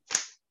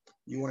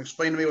 you want to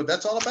explain to me what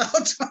that's all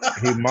about?"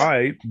 He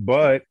might,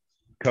 but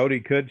Cody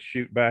could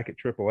shoot back at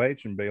Triple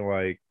H and be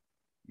like,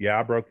 "Yeah,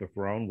 I broke the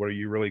throne. What are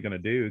you really going to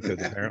do?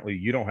 Because apparently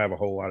you don't have a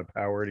whole lot of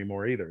power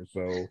anymore either."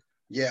 So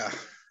yeah,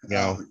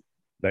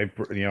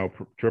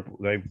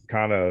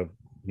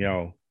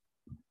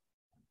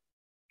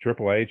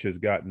 Triple H has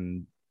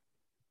gotten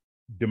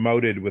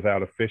demoted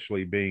without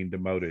officially being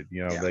demoted.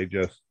 They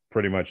just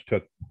pretty much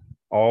took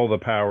all the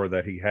power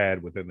that he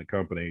had within the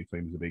company,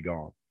 seems to be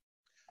gone.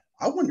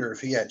 I wonder if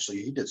he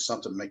did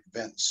something to make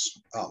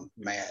Vince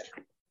mad.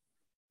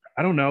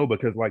 I don't know,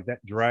 because like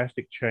that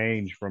drastic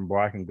change from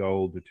Black and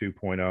Gold to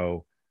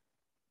 2.0,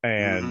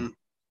 and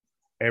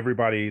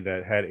everybody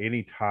that had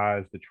any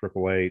ties to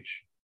Triple H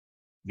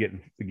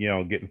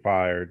getting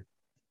fired,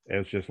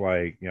 it's just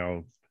like,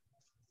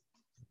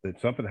 did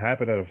something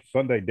happen at a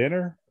Sunday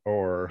dinner,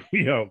 or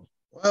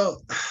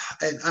Well,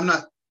 and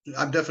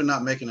I'm definitely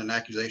not making an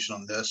accusation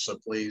on this, so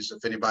please,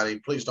 if anybody,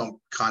 please don't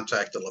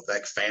contact the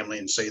Levesque family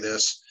and say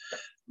this.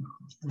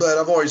 But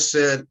I've always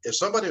said, if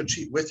somebody will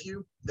cheat with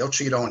you, they'll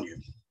cheat on you.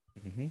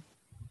 Mm-hmm.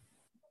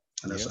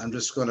 And I'm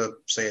just going to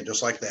say it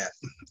just like that.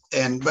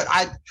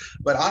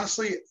 But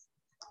honestly,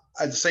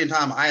 at the same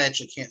time, I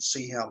actually can't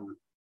see him.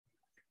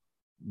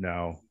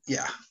 No.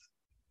 Yeah.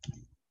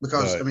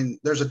 Because I mean,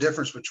 there's a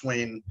difference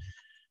between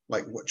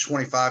like what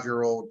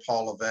 25-year-old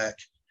Paul Levesque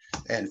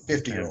and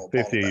 50-year-old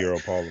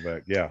 50-year-old Paul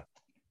Levesque. Yeah.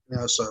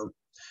 So.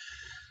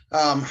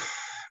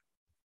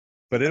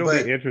 But it'll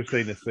be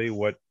interesting to see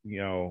what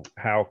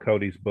how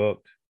Cody's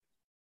booked.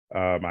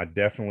 I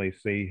definitely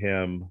see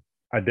them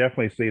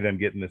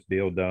getting this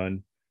deal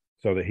done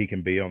so that he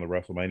can be on the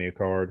WrestleMania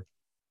card.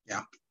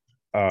 Yeah.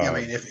 I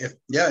mean, if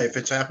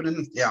it's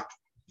happening, yeah.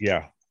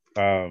 Yeah.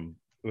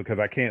 Because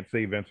I can't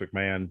see Vince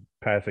McMahon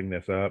passing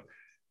this up,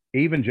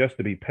 even just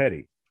to be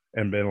petty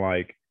and been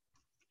like,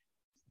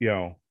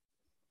 you've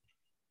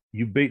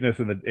beaten us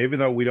even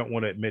though we don't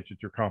want to admit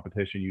it's your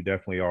competition, you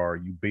definitely are.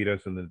 You beat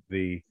us in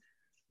the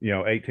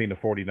 18 to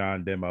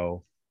 49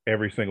 demo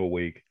every single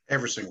week.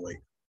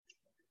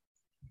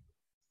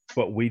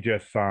 but we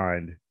just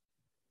signed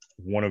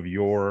one of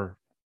your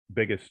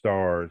biggest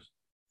stars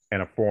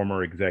and a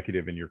former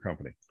executive in your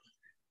company.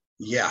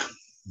 Yeah.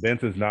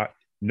 Vince is not,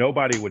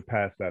 nobody would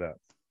pass that up.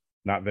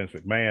 Not Vince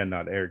McMahon,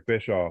 not Eric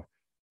Bischoff,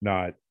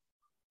 not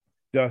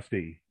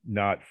Dusty,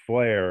 not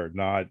Flair,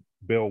 not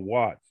Bill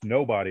Watts.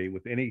 Nobody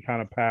with any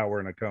kind of power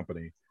in a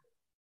company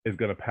is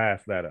going to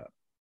pass that up,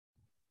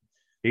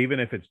 even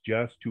if it's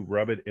just to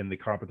rub it in the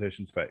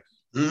competition's face.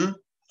 Mm-hmm.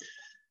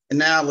 And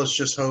now let's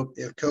just hope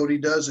if Cody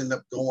does end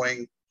up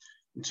going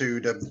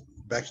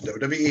back to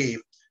WWE,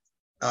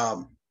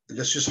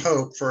 let's just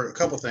hope for a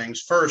couple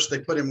things. First, they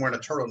put him wearing a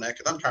turtleneck,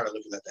 and I'm tired of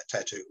looking at that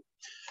tattoo.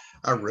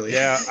 I really,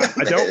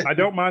 I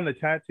don't mind the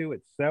tattoo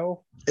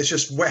itself. It's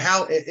just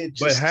how it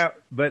just,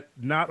 but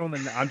not on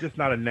the. I'm just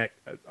not a neck.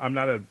 I'm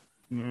not a.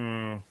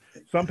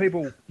 Some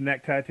people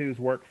neck tattoos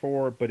work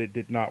for, but it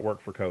did not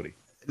work for Cody.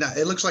 No,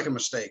 it looks like a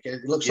mistake.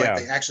 It looks like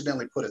they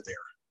accidentally put it there.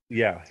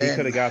 Yeah, he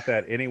could have got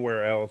that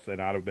anywhere else,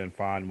 and I'd have been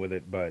fine with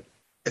it. But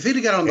if he'd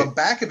have got on the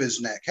back of his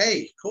neck,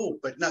 hey, cool.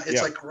 But no,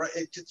 it's like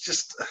it's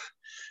just.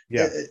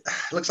 Yeah, it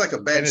looks like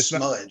a bad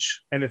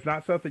smudge. And it's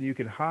not something you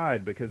can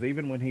hide, because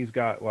even when he's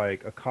got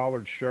like a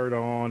collared shirt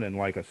on and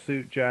like a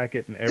suit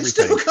jacket and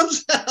everything, it still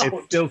comes out.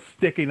 It's still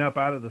sticking up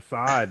out of the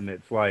side, and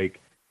it's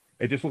like,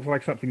 it just looks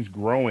like something's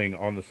growing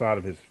on the side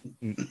of his,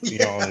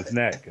 on his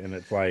neck, and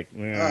it's like,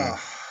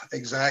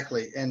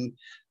 exactly. And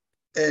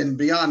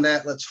beyond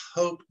that, let's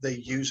hope they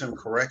use him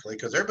correctly,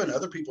 because there have been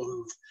other people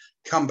who've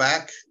come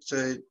back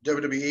to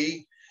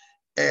WWE,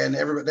 and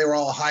they were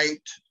all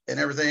hyped and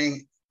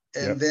everything.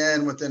 And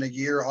then within a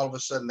year, all of a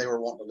sudden, they were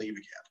wanting to leave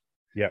again.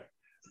 Yep.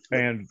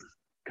 And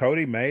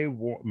Cody may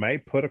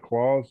have a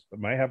clause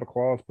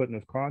put in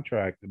his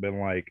contract to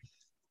been like,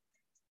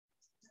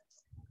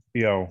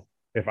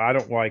 if I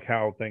don't like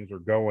how things are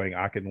going,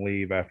 I can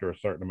leave after a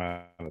certain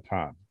amount of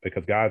time,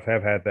 because guys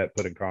have had that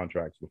put in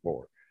contracts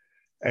before.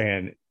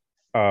 And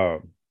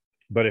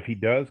but if he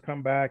does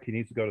come back, he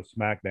needs to go to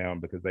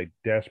SmackDown, because they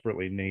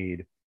desperately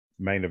need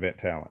main event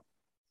talent.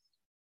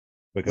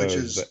 Which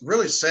is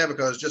really sad,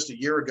 because just a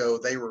year ago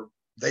they were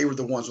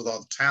the ones with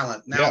all the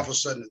talent. Now all of a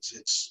sudden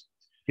it's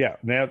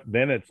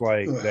then it's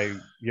like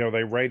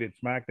they raided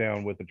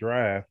SmackDown with the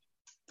draft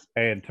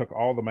and took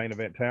all the main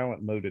event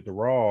talent, moved it to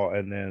Raw,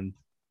 and then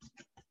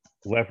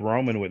left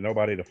Roman with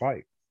nobody to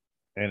fight.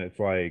 And it's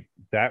like,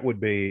 that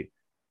would be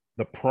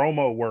the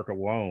promo work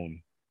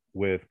alone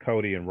with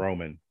Cody and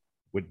Roman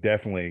would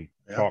definitely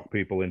talk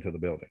people into the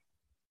building.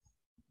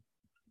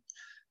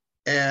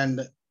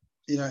 And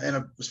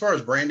and as far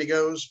as Brandy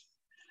goes,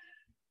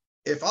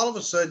 if all of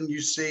a sudden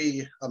you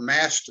see a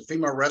masked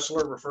female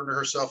wrestler referring to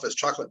herself as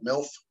Chocolate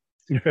MILF,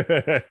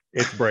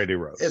 it's Brandy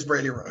Rhodes. It's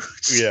Brandy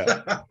Rhodes.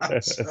 Yeah.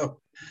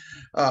 So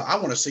I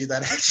want to see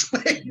that,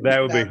 actually.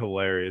 That would be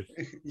hilarious.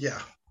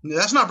 Yeah.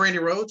 That's not Brandy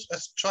Rhodes.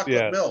 That's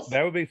Chocolate MILF.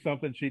 That would be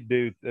something she'd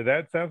do.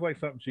 That sounds like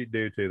something she'd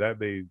do too. That'd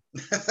be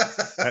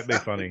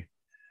funny.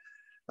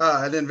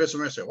 And then Vince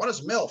McMahon said, "What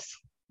is MILF?"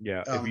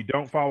 Yeah. If you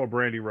don't follow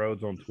Brandy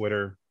Rhodes on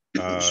Twitter,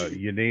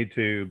 you need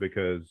to,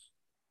 because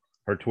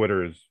her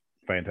Twitter is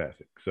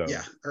fantastic. So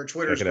yeah, her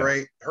Twitter is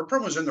great. Her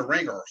promos in the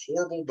ring are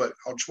horrible, but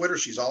on Twitter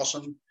she's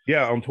awesome.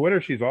 Yeah, on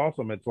Twitter she's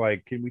awesome. It's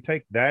like, can we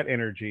take that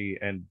energy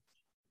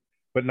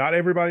but not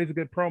everybody's a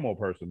good promo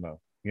person,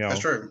 though. That's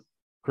true.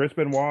 Chris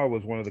Benoit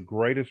was one of the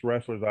greatest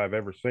wrestlers I've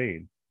ever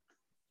seen.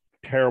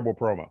 Terrible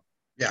promo.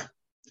 Yeah.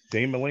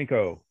 Dean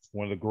Malenko,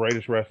 one of the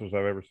greatest wrestlers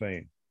I've ever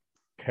seen.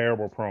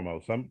 Terrible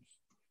promo. Some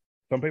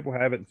people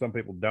have it and some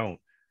people don't.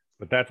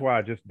 But that's why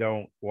I just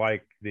don't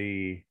like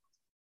that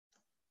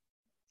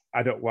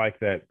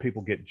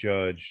people get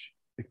judged.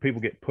 People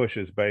get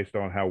pushes based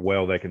on how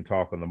well they can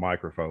talk on the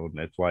microphone.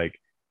 And it's like,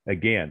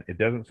 again, it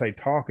doesn't say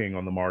talking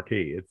on the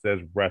marquee. It says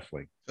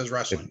wrestling. It says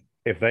wrestling.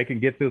 If they can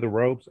get through the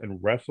ropes and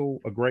wrestle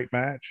a great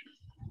match,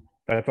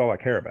 that's all I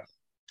care about.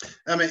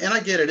 I mean, and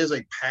I get it is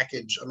a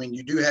package. I mean,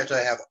 you do have to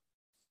have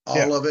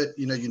all of it.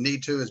 You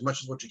need to, as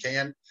much as what you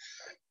can.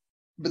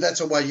 But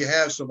that's why you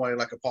have somebody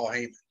like a Paul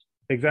Heyman.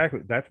 Exactly.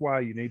 That's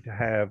why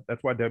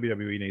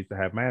WWE needs to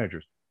have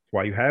managers. That's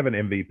why you have an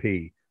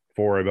MVP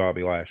for a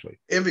Bobby Lashley.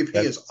 MVP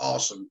is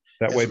awesome.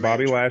 That way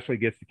Bobby Lashley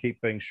gets to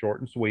keep things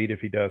short and sweet if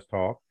he does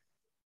talk.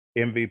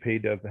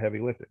 MVP does the heavy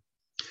lifting.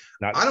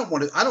 I don't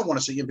want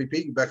to see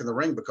MVP back in the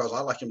ring, because I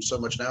like him so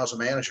much now as a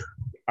manager.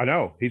 I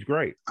know. He's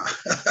great.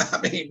 I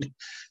mean,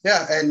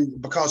 yeah,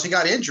 and because he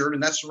got injured,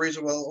 and that's the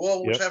reason,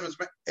 we'll just have his,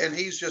 and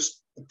he's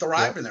just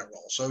thrived in that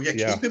role. So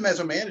keep him as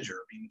a manager.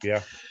 I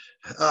mean,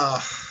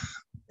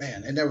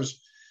 man, and there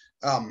was,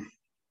 and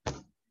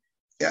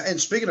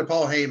speaking of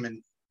Paul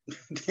Heyman,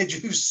 did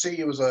you see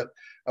it was a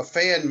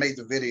fan made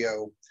the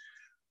video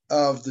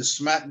of the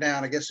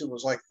SmackDown? I guess it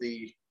was like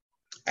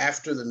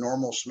after the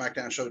normal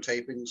SmackDown show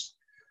tapings,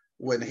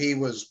 when he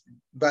was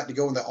about to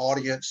go in the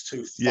audience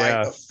to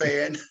fight a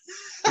fan.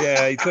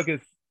 Yeah, he took his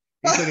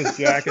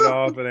jacket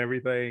off and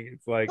everything.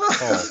 It's like,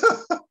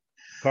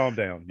 calm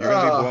down.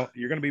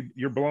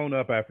 You're blown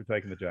up after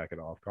taking the jacket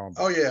off. Calm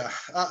down. Oh yeah.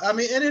 I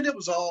mean, and it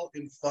was all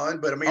in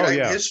fun, but I mean,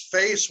 his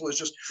face was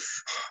just,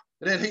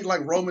 And then he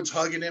like Roman's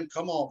hugging him.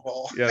 Come on,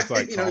 Paul. Yeah, it's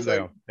like, calm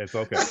down. Like, it's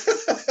okay.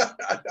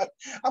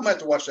 I'm gonna have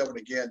to watch that one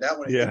again. That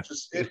one, yeah.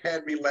 it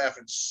had me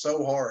laughing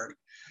so hard.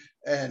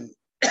 And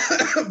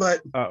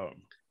but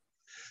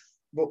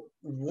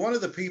one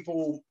of the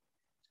people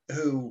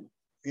who,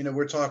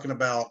 we're talking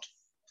about,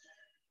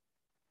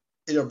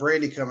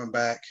 Brandy coming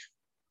back,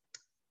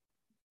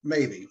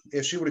 maybe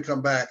if she would have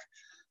come back,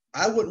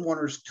 I wouldn't want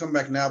her to come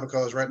back now,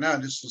 because right now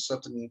this is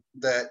something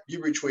that you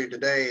retweeted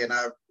today, and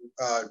I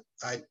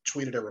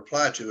tweeted a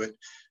reply to it,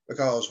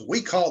 because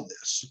we called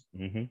this.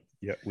 Mm-hmm.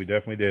 Yeah, we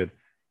definitely did.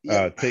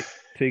 Yep.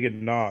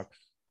 Tegan Knox,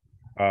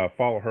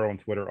 follow her on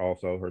Twitter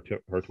also.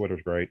 Her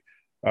Twitter's great.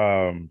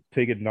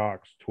 Tegan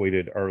Knox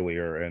tweeted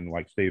earlier, and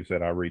like Steve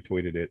said, I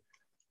retweeted it,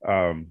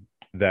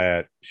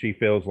 that she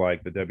feels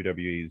like the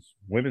WWE's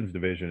women's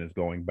division is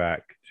going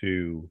back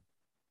to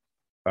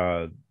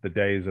the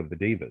days of the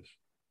Divas.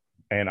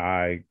 And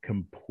I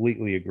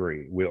completely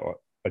agree.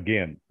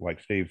 Again, like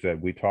Steve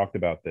said, we talked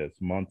about this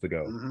months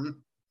ago. Mm-hmm.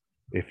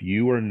 If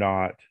you're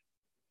not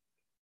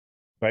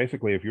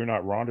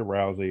Ronda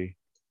Rousey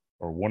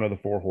or one of the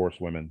 4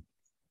 horsewomen,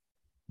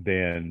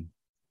 then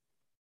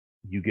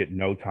you get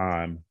no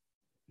time,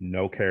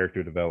 no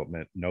character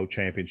development, no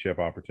championship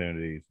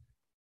opportunities,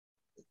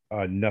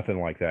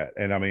 nothing like that.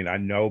 And I mean, I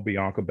know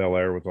Bianca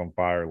Belair was on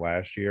fire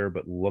last year,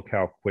 but look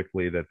how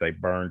quickly that they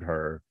burned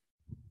her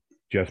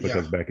just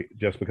because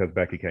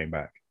Becky came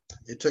back.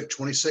 It took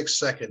 26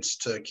 seconds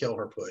to kill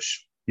her push.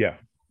 Yeah,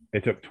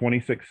 it took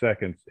 26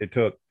 seconds. It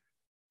took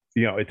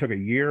a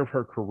year of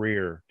her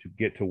career to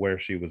get to where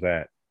she was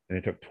at, and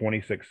it took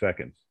 26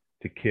 seconds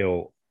to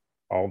kill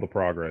all the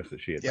progress that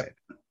she had made.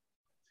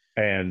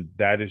 And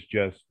that is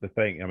just the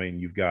thing. I mean,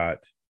 you've got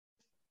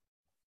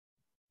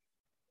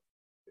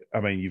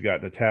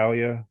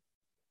Natalya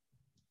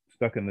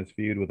stuck in this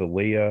feud with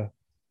Aaliyah,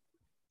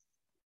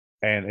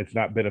 and it's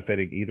not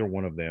benefiting either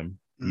one of them.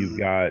 Mm-hmm. You've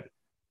got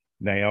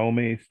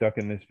Naomi stuck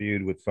in this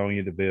feud with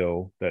Sonya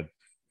Deville that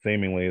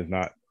seemingly is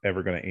not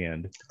ever going to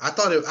end. I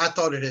thought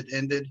it had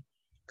ended.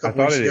 I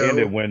thought it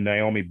ended when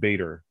Naomi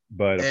beat her,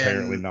 but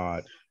apparently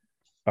not.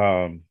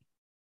 And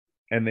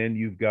then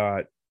you've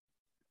got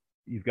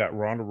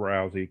Ronda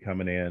Rousey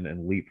coming in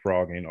and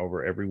leapfrogging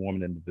over every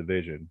woman in the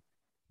division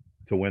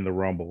to win the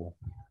Rumble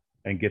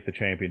and get the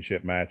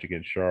championship match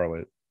against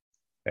Charlotte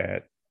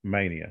at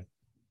Mania.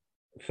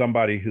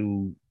 Somebody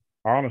who,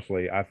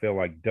 honestly, I feel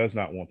like does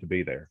not want to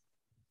be there.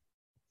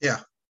 Yeah.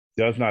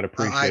 Does not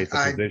appreciate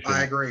the position.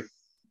 I agree.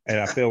 And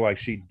I feel like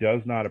she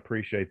does not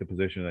appreciate the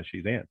position that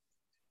she's in.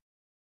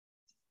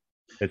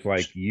 It's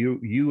like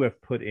you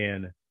have put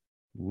in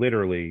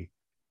literally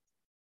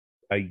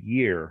a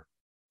year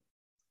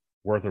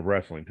worth of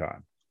wrestling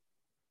time.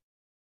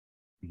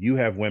 You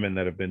have women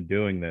that have been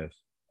doing this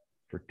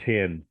for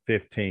 10,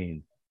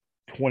 15,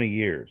 20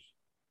 years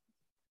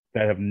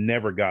that have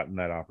never gotten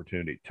that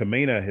opportunity.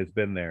 Tamina has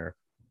been there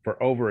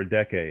for over a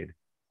decade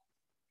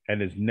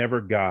and has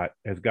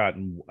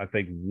gotten, I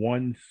think,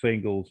 one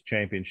singles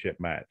championship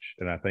match.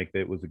 And I think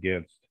it was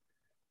against,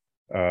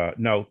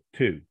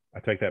 two. I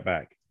take that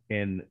back.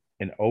 In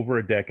over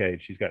a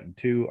decade, she's gotten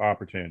 2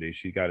 opportunities.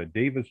 She got a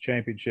Divas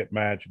championship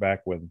match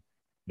back when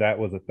that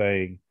was a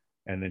thing.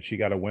 And then she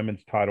got a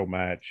women's title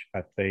match,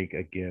 I think,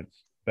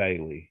 against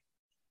Bayley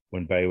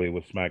when Bayley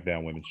was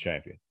SmackDown Women's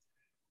Champion.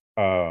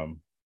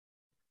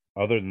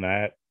 Other than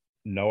that,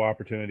 no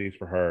opportunities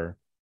for her.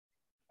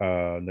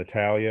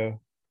 Natalya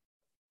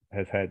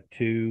has had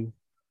 2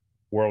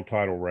 world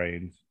title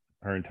reigns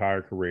her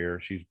entire career.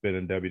 She's been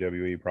in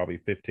WWE probably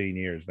 15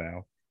 years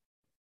now.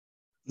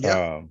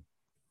 Yeah.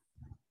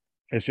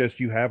 It's just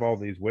you have all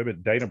these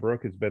women. Dana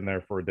Brooke has been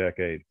there for a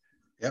decade.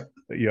 Yep.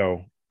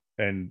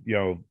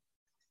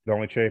 The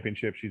only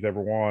championship she's ever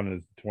won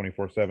is the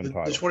 24/7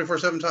 title. The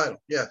 24/7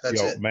 title. Yeah,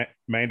 that's it.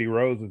 Mandy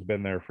Rose has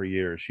been there for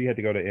years. She had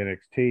to go to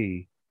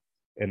NXT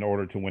in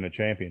order to win a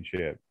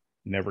championship.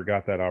 Never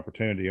got that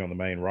opportunity on the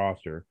main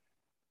roster.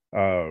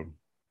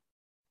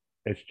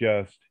 It's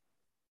just,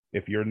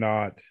 if you're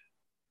not,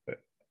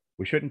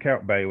 we shouldn't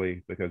count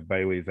Bayley because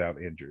Bayley's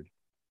out injured.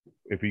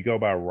 If you go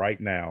by right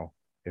now,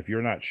 if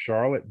you're not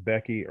Charlotte,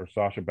 Becky, or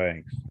Sasha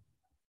Banks,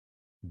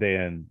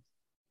 then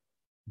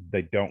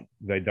they don't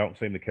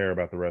seem to care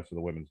about the rest of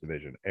the women's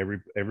division.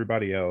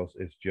 Everybody else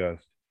is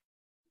just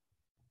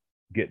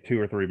get 2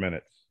 or 3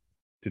 minutes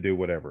to do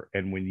whatever.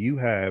 And when you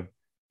have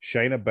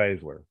Shayna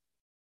Baszler,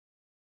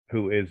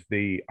 who is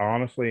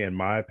honestly, in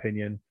my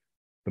opinion,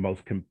 the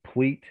most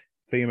complete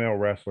female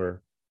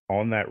wrestler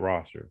on that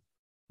roster,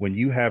 when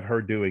you have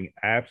her doing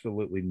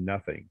absolutely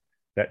nothing,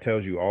 that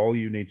tells you all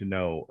you need to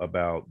know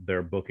about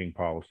their booking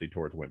policy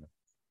towards women.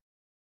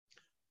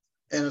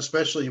 And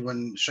especially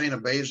when Shayna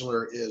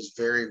Baszler is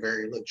very,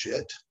 very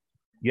legit.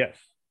 Yes.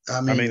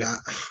 I mean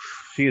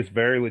she is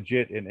very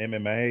legit in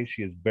MMA.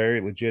 She is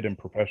very legit in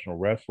professional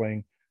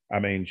wrestling. I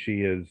mean,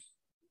 she is,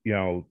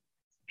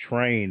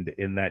 trained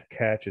in that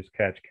catch as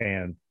catch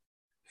can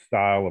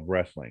style of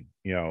wrestling.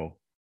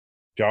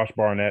 Josh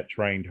Barnett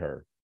trained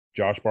her.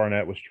 Josh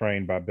Barnett was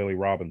trained by Billy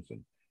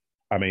Robinson.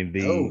 I mean,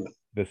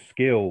 the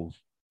skills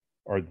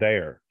are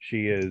there.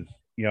 She is,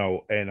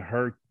 and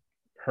her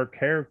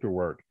character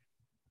work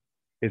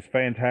is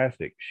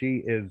fantastic.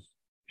 She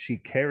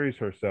carries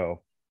herself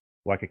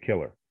like a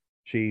killer.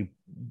 She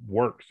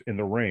works in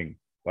the ring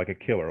like a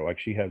killer. Like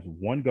she has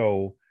one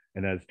goal,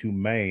 and that is to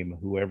maim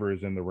whoever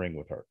is in the ring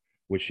with her,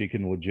 which she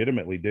can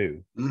legitimately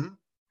do. Mm-hmm.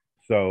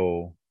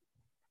 So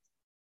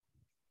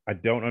I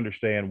don't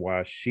understand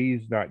why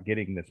she's not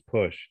getting this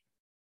push,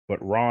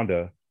 but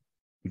Ronda,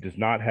 who does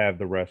not have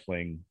the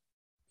wrestling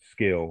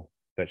skill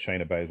that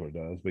Shayna Baszler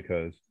does,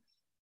 because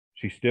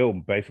she's still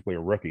basically a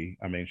rookie.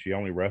 I mean, she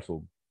only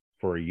wrestled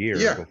for a year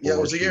Yeah, it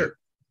was a year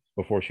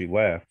before she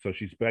left, so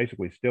she's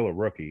basically still a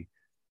rookie.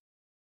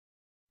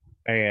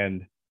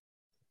 And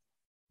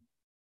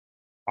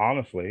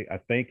honestly, I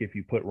think if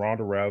you put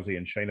Ronda Rousey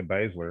and Shayna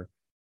Baszler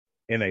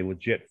in a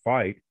legit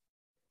fight,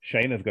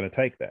 Shayna's going to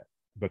take that,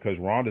 because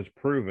Ronda's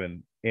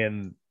proven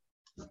in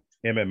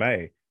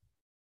MMA,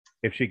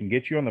 if she can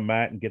get you on the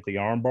mat and get the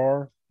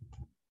armbar,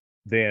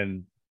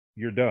 then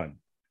you're done.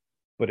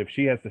 But if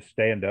she has to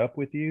stand up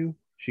with you,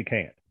 she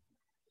can't.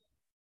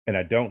 And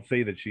I don't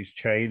see that she's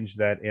changed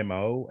that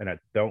MO, and I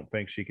don't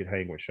think she could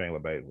hang with Shayna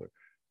Baszler.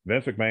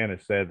 Vince McMahon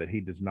has said that he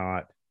does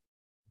not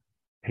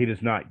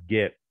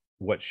get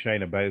what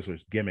Shayna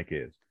Baszler's gimmick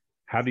is.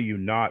 How do you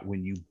not,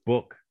 when you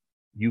book,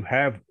 you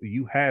have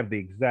the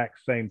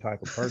exact same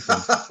type of person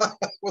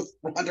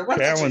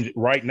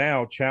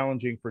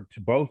challenging for to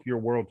both your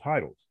world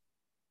titles.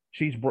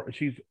 She's Brock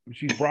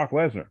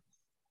Lesnar.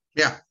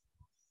 Yeah.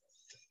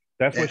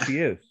 That's what she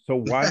is. So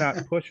why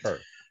not push her?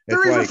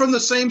 They're even from the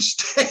same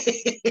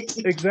state.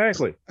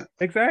 Exactly.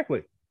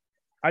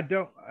 I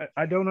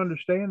don't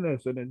understand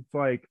this. And it's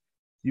like,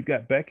 you've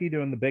got Becky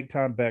doing the big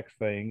time Bex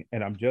thing,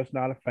 and I'm just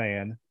not a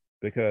fan,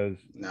 because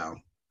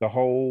the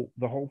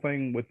whole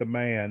thing with the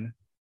man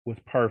was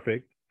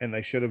perfect, and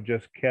they should have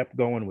just kept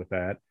going with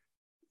that.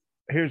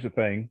 Here's the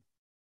thing.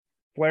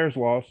 Flair's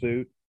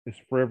lawsuit is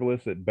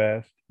frivolous at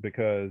best,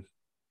 because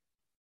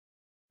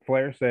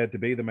Flair said to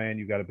be the man,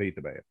 you got to beat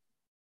the man.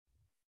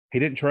 He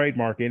didn't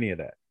trademark any of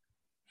that.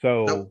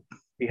 So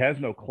he has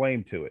no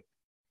claim to it.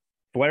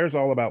 Flair's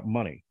all about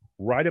money.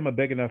 Write him a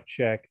big enough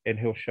check and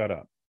he'll shut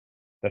up.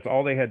 That's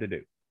all they had to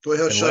do. Well,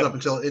 he'll shut up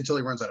until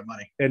he runs out of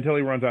money. Until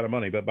he runs out of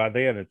money. But by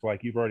then, it's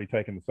like you've already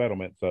taken the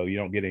settlement, so you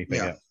don't get anything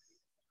else.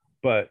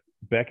 But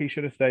Becky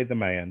should have stayed the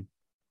man.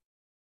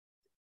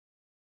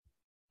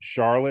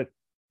 Charlotte,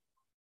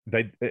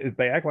 they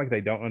act like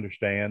they don't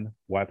understand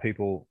why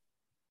people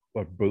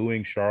are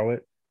booing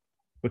Charlotte,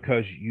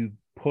 because you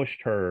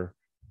pushed her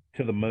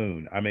to the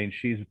moon. I mean,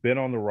 she's been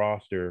on the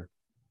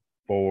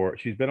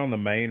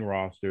main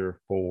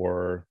roster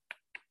for,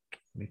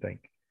 let me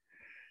think,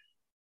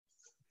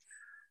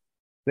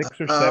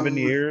 6 or 7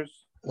 years.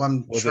 Well,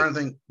 I'm trying to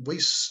think.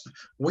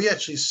 We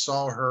actually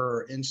saw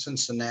her in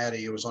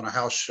Cincinnati. It was on a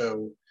house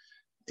show.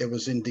 It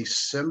was in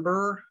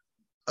December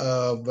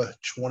of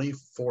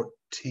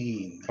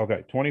 2014.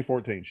 Okay,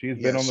 2014. She's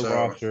been on the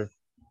roster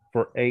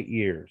for 8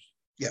 years.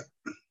 Yep.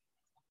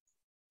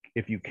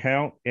 If you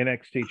count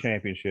NXT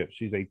championship,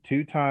 she's a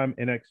 2-time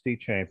NXT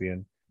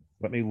champion.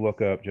 Let me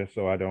look up just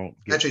so I don't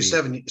get actually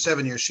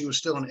 7 years. She was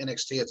still in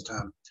NXT at the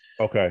time.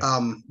 Okay.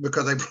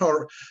 Because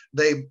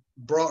they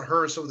brought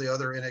her and some of the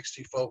other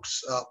NXT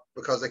folks up,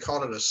 because they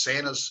called it a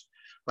Santa's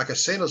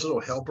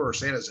little helper or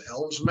Santa's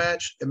elves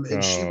match,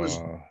 and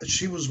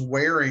she was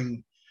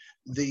wearing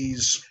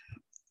these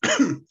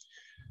I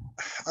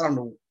don't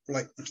know,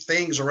 like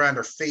things around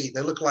her feet.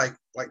 They looked like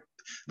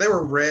they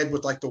were red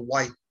with like the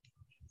white,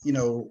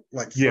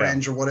 like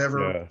fringe or whatever.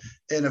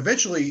 Yeah. And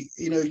eventually,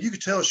 you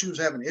could tell she was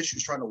having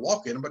issues trying to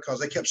walk in them, because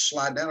they kept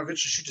sliding down.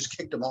 Eventually, she just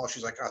kicked them off.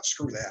 She's like, "God,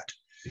 screw that."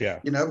 Yeah.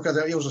 Because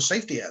it was a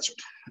safety hazard.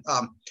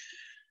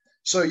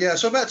 So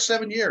about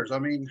 7 years. I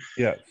mean,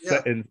 yeah.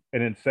 And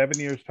in 7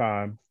 years'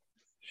 time,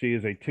 she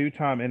is a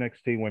 2-time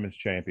NXT Women's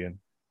Champion,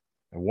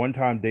 a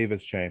 1-time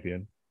Divas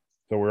Champion.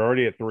 So we're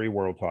already at 3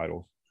 world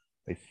titles.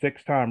 A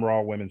 6-time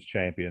Raw Women's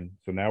Champion.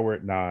 So now we're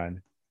at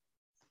 9.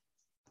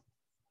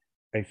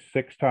 A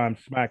 6-time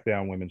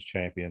SmackDown Women's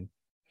Champion.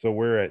 So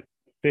we're at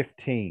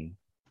 15.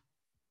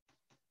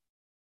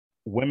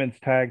 Women's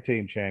Tag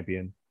Team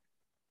Champion,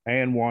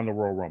 and won the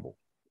Royal Rumble.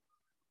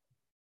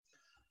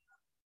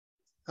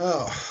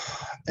 Oh,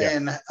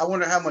 and I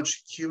wonder how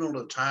much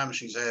cumulative time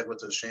she's had with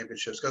those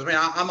championships. Because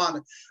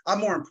I'm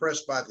more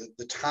impressed by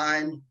the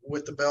time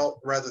with the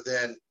belt, rather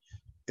than,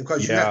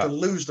 because you have to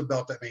lose the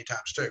belt that many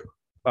times too.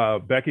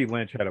 Becky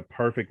Lynch had a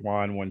perfect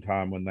line one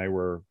time when they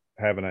were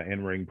having an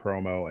in-ring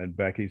promo, and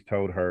Becky's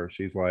told her,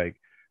 she's like,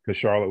 because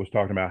Charlotte was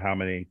talking about how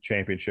many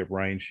championship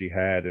reigns she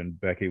had, and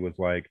Becky was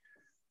like,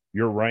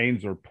 "Your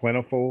reigns are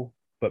plentiful,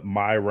 but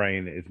my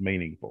reign is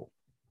meaningful."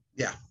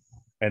 Yeah.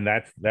 And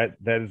that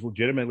is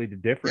legitimately the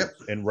difference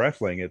in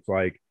wrestling. It's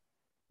like,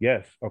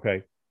 yes,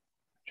 okay,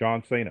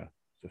 John Cena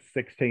is a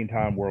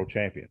 16-time world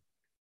champion,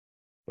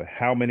 but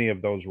how many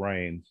of those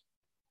reigns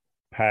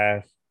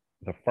past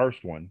the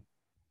first one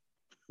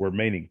were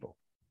meaningful?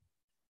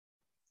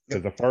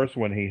 Because the first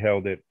one, he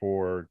held it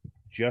for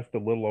just a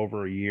little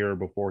over a year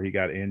before he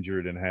got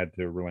injured and had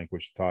to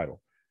relinquish the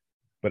title.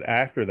 But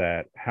after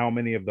that, how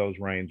many of those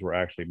reigns were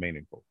actually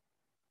meaningful?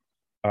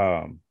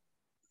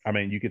 I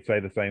mean, you could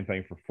say the same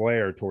thing for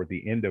Flair toward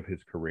the end of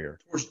his career.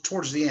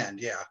 Towards the end,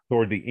 yeah.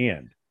 Toward the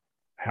end,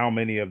 how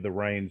many of the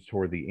reigns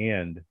toward the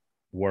end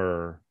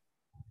were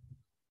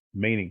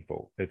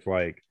meaningful? It's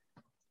like,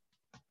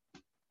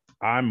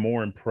 I'm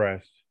more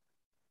impressed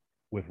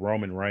with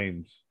Roman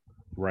Reigns'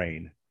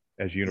 reign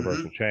as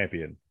Universal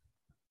Champion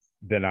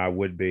than I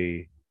would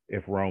be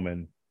if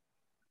Roman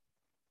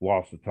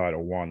lost the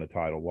title, won the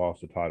title,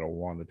 lost the title,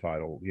 won the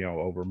title, you know,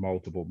 over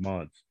multiple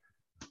months.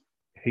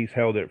 He's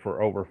held it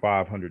for over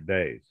 500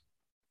 days.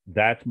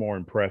 That's more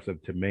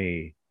impressive to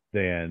me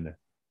than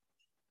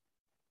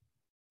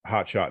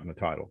hot shot in the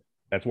title.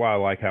 That's why I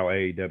like how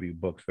AEW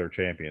books their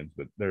champions.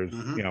 But there's,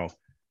 you know,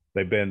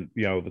 they've been,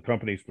 you know, the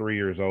company's 3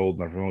 years old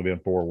and there's only been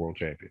 4 world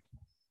champions.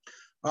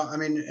 I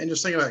mean, and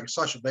just think about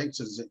Sasha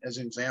Banks as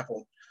an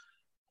example.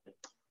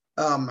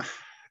 How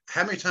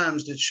many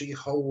times did she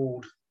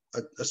hold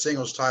a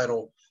singles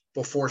title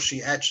before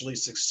she actually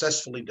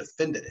successfully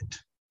defended it?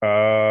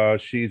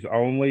 She's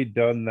only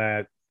done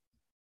that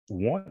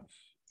once.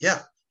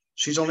 Yeah.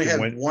 She's only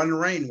had one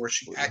reign where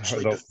she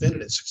actually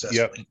defended it successfully.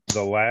 Yep.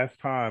 The last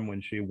time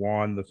when she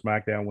won the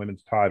SmackDown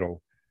Women's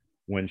title,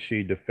 when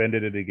she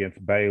defended it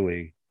against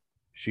Bayley,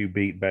 she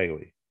beat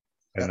Bayley.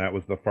 And that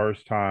was the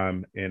first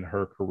time in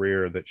her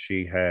career that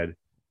she had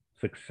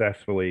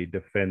successfully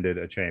defended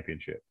a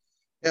championship.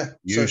 Yeah.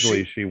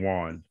 Usually she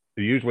won.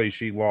 Usually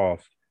she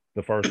lost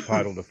the first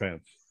title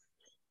defense.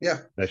 Yeah.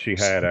 That she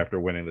had after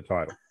winning the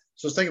title.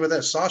 So think about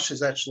that.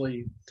 Sasha's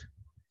actually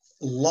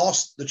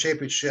lost the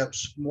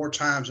championships more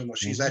times than what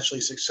she's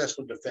actually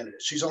successfully defended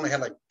it. She's only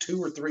had like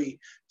 2 or 3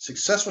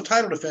 successful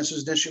title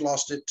defenses. Then she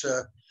lost it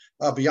to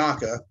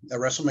Bianca at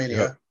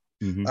WrestleMania,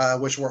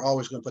 which we're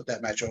always going to put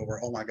that match over.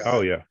 Oh my God.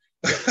 Oh yeah.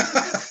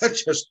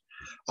 Just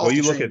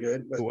you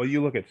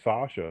look at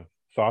Sasha.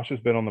 Sasha's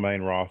been on the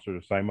main roster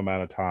the same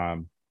amount of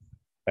time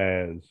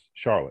as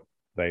Charlotte.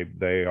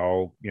 They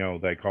all, you know,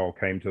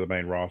 came to the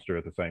main roster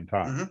at the same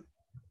time.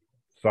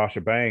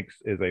 Sasha Banks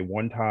is a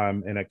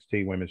 1-time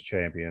NXT Women's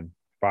Champion,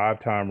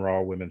 5-time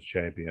Raw Women's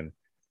Champion,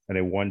 and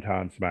a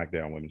 1-time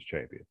SmackDown Women's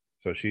Champion.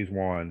 So she's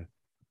won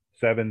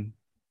 7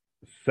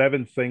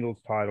 singles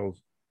titles,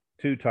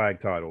 2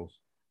 tag titles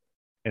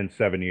in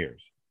 7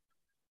 years.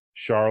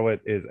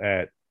 Charlotte is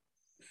at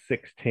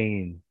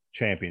 16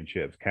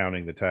 championships,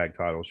 counting the tag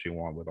titles she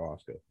won with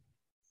Asuka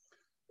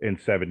in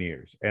 7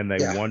 years. And they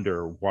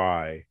wonder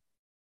why,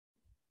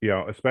 you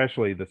know,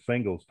 especially the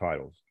singles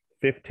titles,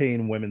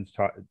 15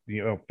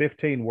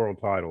 15 world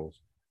titles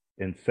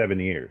in 7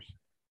 years.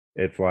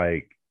 It's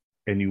like,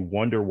 and you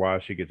wonder why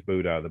she gets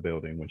booed out of the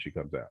building when she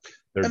comes out.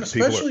 And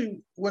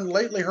especially when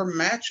lately her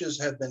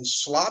matches have been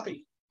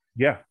sloppy.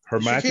 Yeah,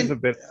 her matches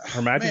have been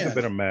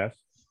a mess.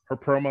 Her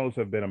promos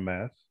have been a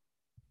mess.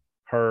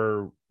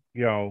 Her,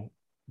 you know,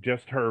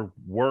 just her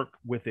work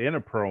within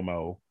a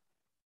promo,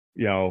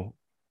 you know,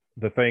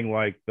 the thing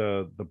like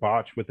the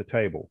botch with the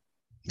table.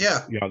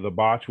 Yeah. You know, the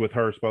botch with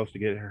her supposed to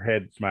get her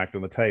head smacked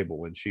on the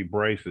table and she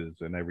braces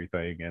and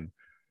everything. And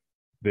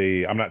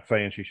I'm not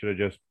saying she should have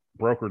just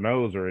broke her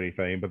nose or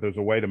anything, but there's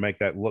a way to make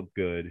that look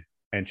good.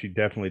 And she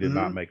definitely did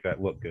not make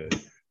that look good.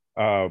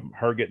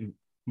 Her getting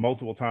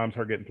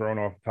thrown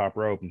off the top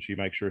rope and she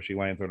makes sure she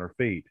lands on her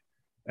feet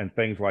and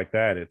things like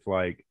that. It's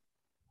like,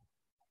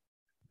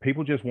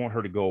 people just want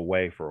her to go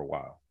away for a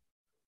while.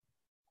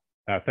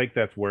 I think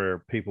that's where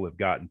people have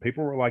gotten.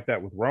 People were like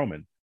that with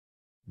Roman.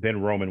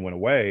 Then Roman went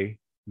away.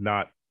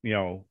 Not, you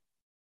know,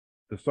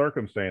 the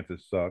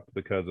circumstances sucked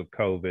because of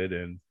COVID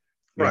and,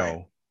 you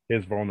know,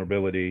 his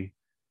vulnerability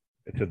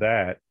to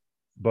that.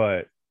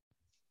 But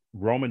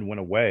Roman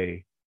went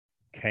away,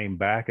 came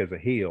back as a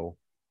heel,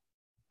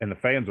 and the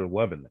fans are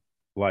loving it.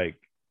 Like,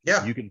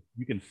 you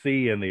can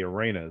see in the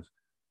arenas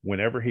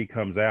whenever he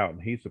comes out,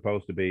 and he's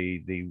supposed to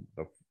be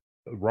the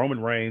Roman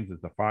Reigns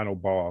is the final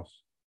boss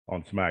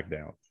on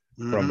SmackDown.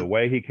 From the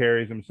way he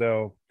carries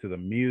himself to the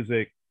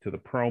music to the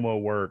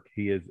promo work,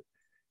 he is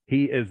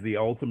the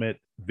ultimate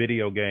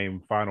video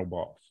game final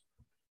boss.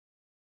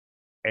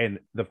 And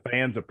the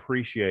fans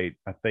appreciate,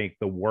 I think,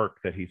 the work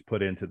that he's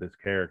put into this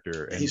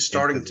character. And he's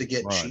starting to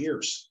get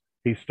cheers.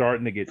 He's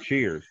starting to get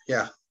cheers.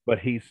 Yeah. But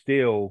he's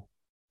still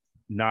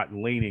not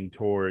leaning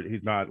toward,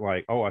 he's not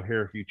like, oh, I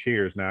hear a few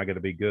cheers, now I got to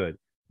be good.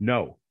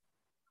 No.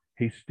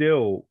 He's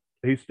still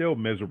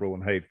miserable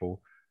and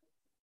hateful.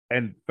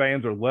 And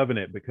fans are loving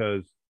it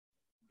because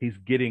he's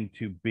getting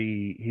to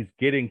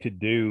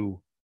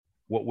do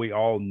what we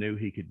all knew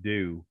he could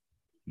do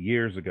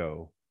years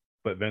ago,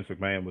 but Vince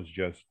McMahon was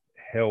just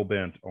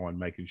hell-bent on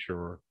making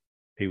sure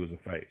he was a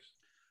face.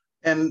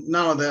 And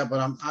not only that,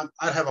 but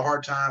I'd have a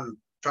hard time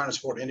trying to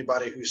support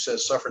anybody who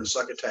says suffering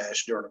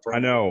succotash during a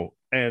program. I know,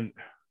 and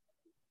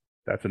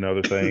that's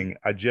another thing.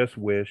 I just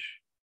wish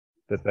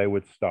that they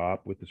would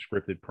stop with the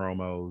scripted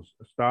promos,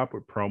 stop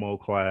with promo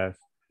class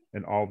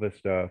and all this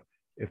stuff.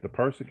 If the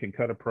person can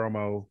cut a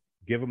promo,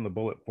 give them the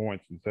bullet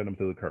points and send them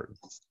to the curtain.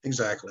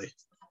 Exactly.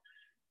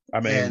 I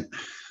mean,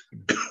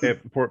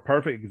 for a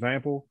perfect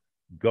example,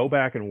 go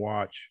back and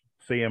watch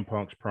CM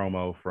Punk's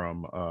promo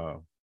from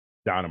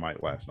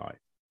Dynamite last night.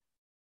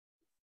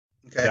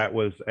 Okay. That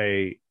was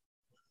a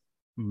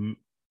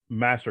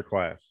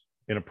masterclass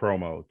in a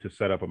promo to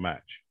set up a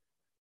match.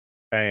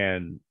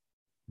 And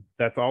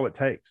that's all it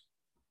takes.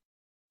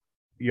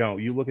 You know,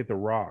 you look at The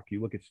Rock,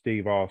 you look at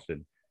Steve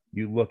Austin,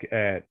 you look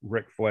at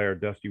Ric Flair,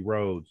 Dusty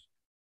Rhodes,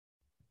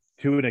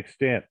 to an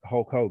extent,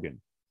 Hulk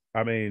Hogan.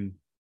 I mean,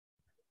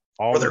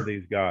 all of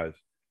these guys,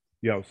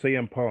 you know,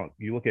 CM Punk,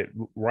 you look at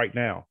right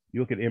now,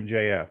 you look at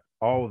MJF,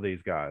 all of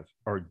these guys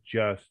are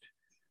just,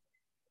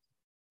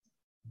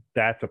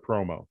 that's a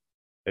promo.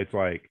 It's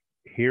like,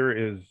 here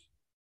is,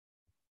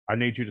 I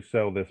need you to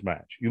sell this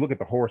match. You look at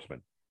the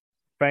Horsemen,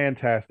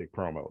 fantastic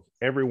promos.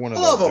 Every one of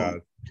those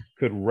guys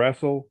could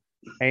wrestle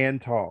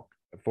and talk.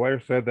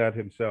 Flair said that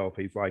himself.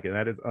 He's like, and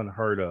that is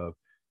unheard of,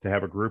 to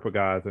have a group of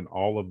guys and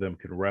all of them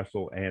could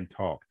wrestle and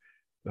talk.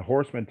 The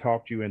Horsemen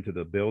talked you into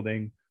the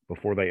building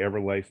before they ever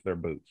laced their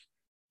boots.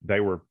 They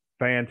were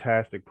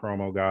fantastic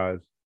promo guys.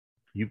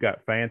 You've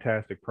got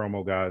fantastic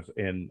promo guys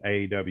in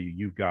AEW.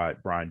 You've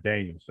got Bryan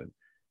Danielson.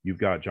 You've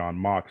got Jon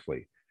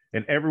Moxley.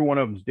 And every one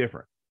of them's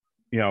different,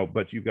 you know,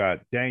 but you've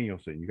got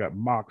Danielson, you've got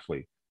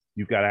Moxley,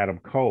 you've got Adam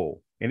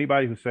Cole.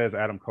 Anybody who says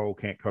Adam Cole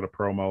can't cut a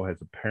promo has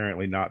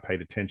apparently not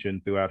paid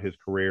attention throughout his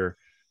career,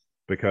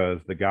 because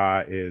the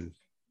guy is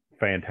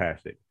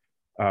fantastic.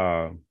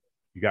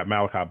 You got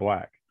Malachi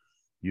Black.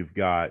 You've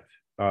got,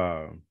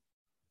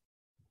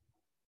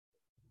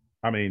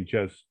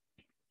 just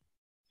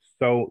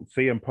so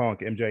CM Punk,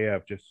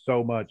 MJF, just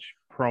so much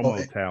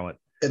promo talent.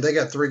 And they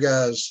got three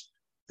guys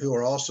who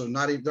are also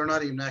they're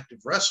not even active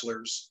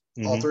wrestlers.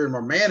 Mm-hmm. All three of them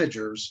are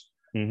managers.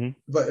 Mm-hmm.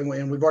 But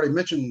and we've already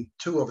mentioned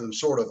two of them,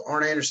 sort of.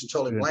 Arn Anderson,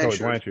 Tully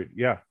Blanchard.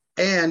 Yeah.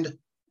 And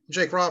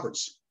Jake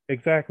Roberts.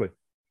 Exactly.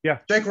 Yeah.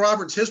 Jake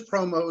Roberts, his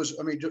promos,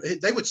 I mean,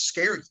 they would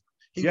scare you.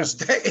 He was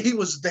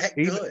that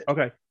good.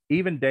 Okay.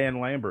 Even Dan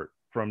Lambert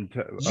from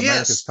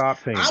America's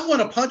Top Team. I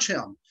want to punch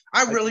him.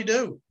 I really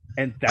do.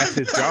 And that's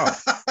his job.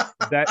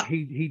 That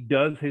he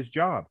does his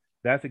job.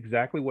 That's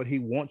exactly what he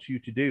wants you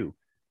to do.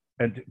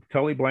 And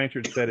Tully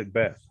Blanchard said it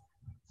best.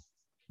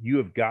 You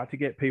have got to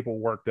get people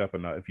worked up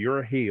enough. If you're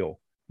a heel,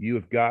 you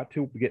have got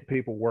to get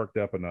people worked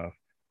up enough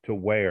to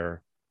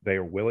where they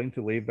are willing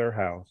to leave their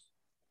house,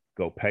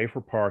 go pay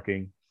for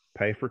parking,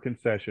 pay for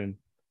concession,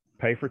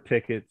 pay for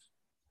tickets,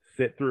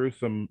 sit through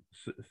some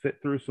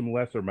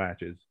lesser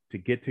matches to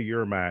get to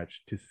your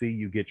match, to see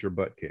you get your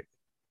butt kicked.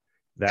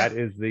 That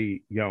is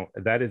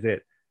that is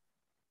it.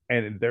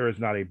 And there is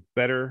not a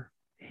better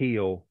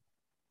heel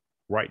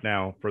right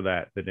now for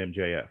that than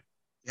MJF.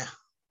 Yeah.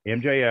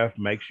 MJF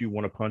makes you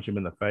want to punch him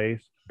in the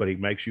face, but he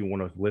makes you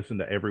want to listen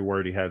to every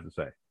word he has to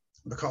say.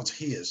 Because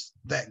he is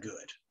that good.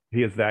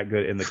 He is that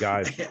good. And the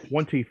guy is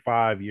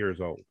 25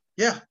 years old.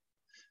 Yeah.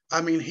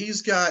 I mean,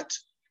 he's got,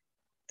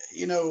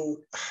 an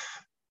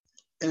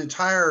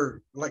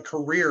entire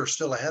career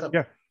still ahead of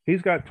him. Yeah.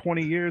 He's got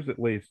 20 years at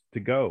least to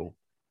go,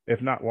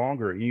 if not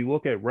longer. You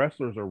look at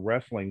wrestlers are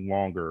wrestling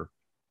longer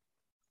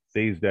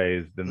these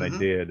days than they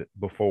did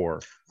before.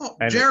 Oh,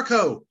 and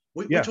Jericho.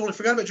 We totally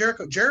forgot about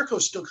Jericho. Jericho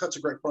still cuts a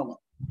great promo.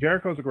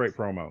 Jericho's a great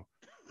promo.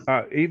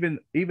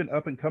 Even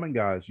up and coming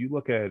guys. You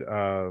look at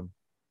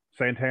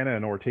Santana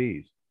and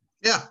Ortiz.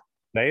 Yeah,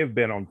 they have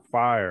been on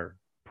fire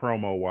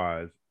promo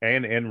wise,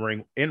 and in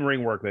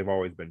ring work. They've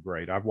always been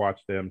great. I've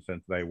watched them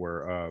since they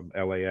were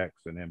LAX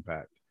and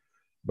Impact.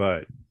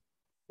 But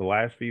the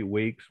last few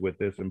weeks with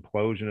this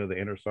implosion of the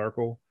Inner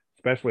Circle,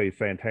 especially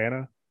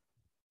Santana,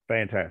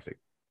 fantastic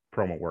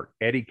promo work.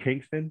 Eddie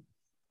Kingston,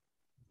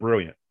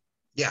 brilliant.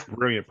 Yeah,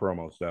 brilliant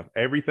promo stuff.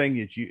 Everything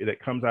that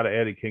comes out of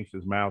Eddie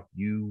Kingston's mouth,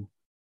 you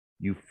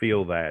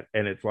feel that,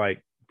 and it's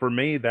like, for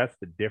me, that's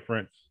the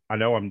difference. I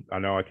know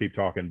I keep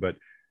talking, but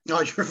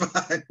no, you're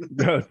fine.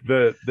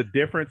 the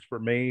difference for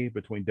me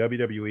between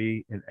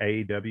WWE and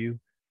AEW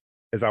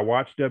is I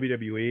watch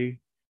WWE.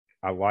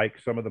 I like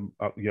some of them.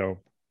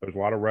 There's a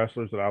lot of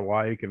wrestlers that I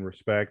like and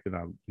respect, and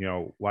I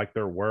like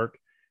their work.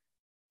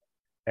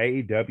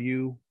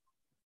 AEW,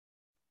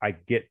 I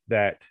get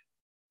that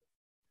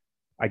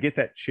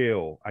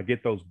chill. I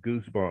get those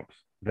goosebumps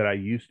that I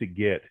used to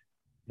get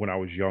when I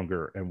was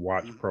younger and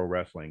watched pro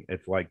wrestling.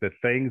 It's like the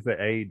things that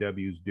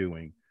AEW is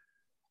doing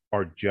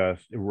are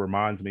just, it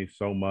reminds me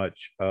so much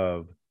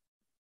of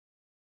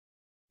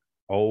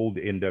old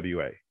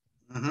NWA,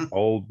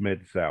 old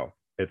Mid-South.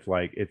 It's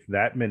like, it's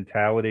that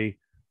mentality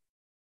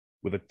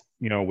with a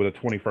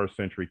 21st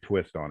century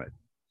twist on it.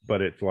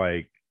 But it's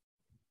like,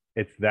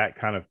 it's that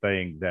kind of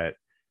thing that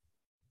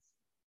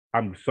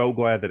I'm so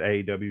glad that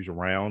AEW is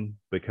around,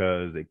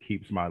 because it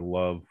keeps my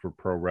love for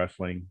pro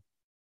wrestling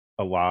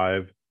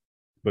alive,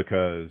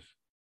 because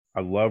I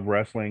love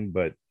wrestling,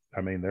 but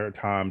I mean, there are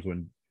times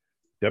when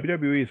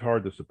WWE is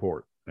hard to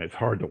support and it's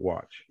hard to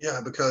watch. Yeah,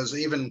 because I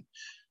think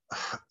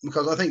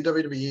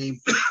WWE,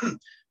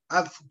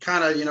 I've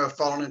kind of,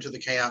 fallen into the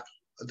camp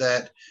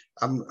that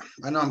I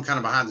know I'm kind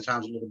of behind the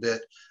times a little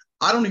bit.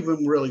 I don't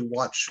even really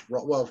watch.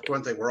 Well, for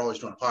one thing, we're always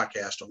doing a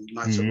podcast on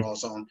Nights of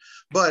Raw's on,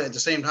 but at the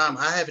same time,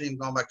 I haven't even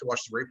gone back to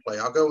watch the replay.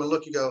 I'll go and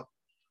look and go,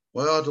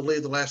 Well, to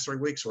leave the last 3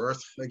 weeks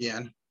worth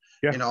again,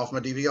 Yeah. off my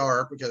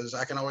DVR, because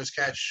I can always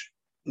catch,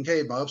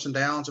 okay, my ups and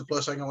downs, and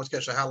plus I can always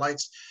catch the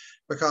highlights,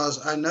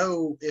 because I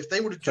know if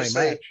they were to just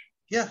say, match.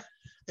 yeah,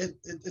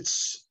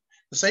 it's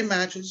the same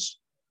matches,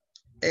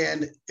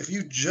 and if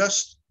you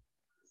just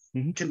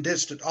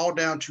condensed it all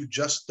down to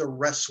just the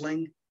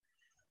wrestling,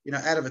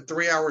 out of a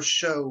 3-hour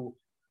show,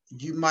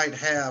 you might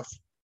have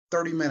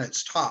 30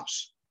 minutes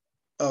tops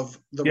of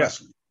the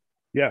wrestling.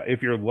 Yeah,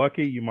 if you're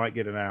lucky, you might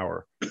get an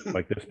hour.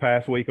 Like this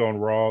past week on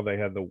Raw, they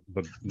had the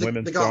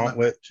women's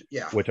gauntlet,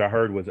 which I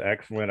heard was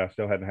excellent. I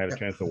still hadn't had a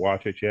chance to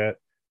watch it yet,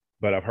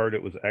 but I've heard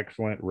it was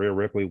excellent. Rhea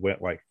Ripley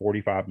went like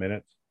 45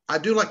 minutes. I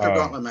do like their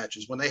gauntlet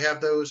matches. When they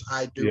have those,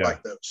 I do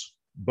like those.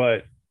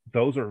 But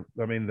those are,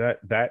 I mean,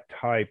 that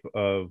type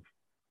of,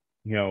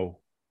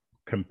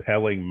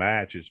 compelling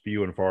match is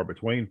few and far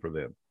between for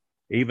them.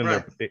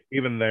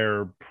 Even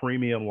their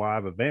premium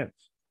live events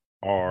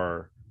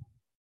are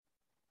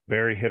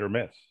very hit or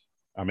miss.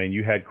 I mean,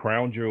 you had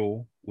Crown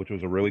Jewel, which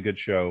was a really good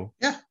show.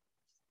 Yeah.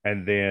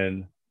 And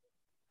then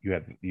you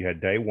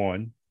had Day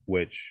One,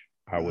 which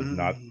I was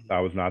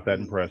not that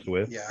impressed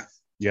with. Yeah.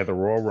 You had the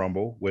Royal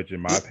Rumble, which in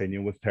my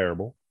opinion was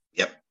terrible.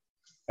 Yep.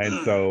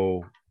 And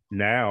so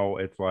now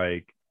it's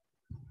like,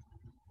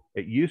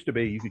 it used to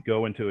be you could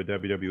go into a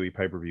WWE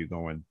pay-per-view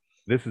going,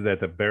 this is at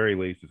the very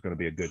least, it's going to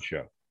be a good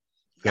show.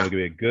 It's going to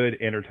be a good,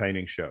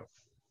 entertaining show.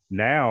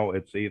 Now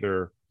it's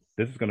either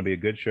this is going to be a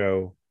good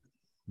show.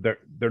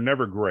 They're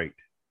never great.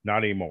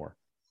 Not anymore.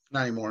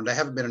 Not anymore. They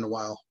haven't been in a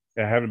while.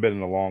 They haven't been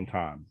in a long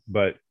time.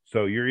 But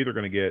so you're either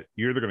going to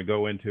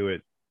go into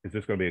it, is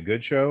this going to be a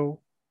good show,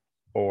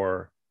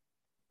 or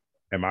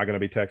am I going to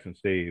be texting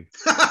Steve?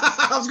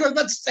 I was going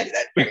to say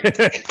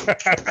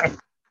that.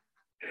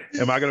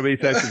 Am I going to be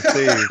texting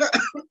Steve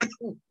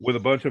with a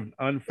bunch of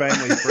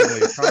unfamily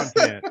friendly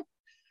content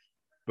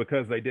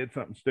because they did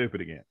something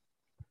stupid again?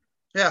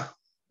 Yeah.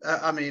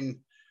 I mean,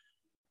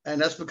 and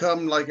that's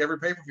become like every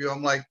pay-per-view.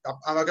 I'm like,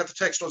 I got the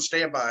text on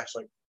standby. It's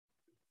like,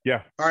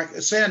 yeah, all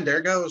right, send. There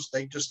it goes.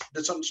 They just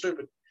did something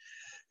stupid,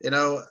 and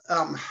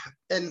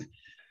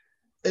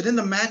in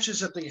the matches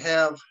that they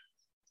have,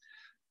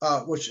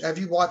 which have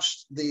you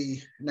watched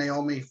the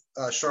Naomi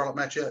Charlotte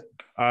match yet?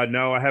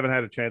 No, I haven't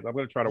had a chance. I'm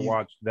going to try to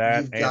watch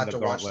that and the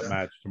Gauntlet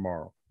match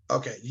tomorrow.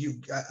 Okay,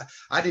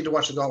 I need to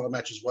watch the Gauntlet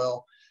match as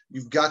well.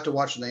 You've got to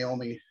watch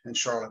Naomi and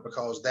Charlotte,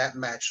 because that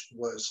match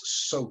was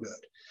so good.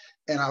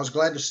 And I was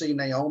glad to see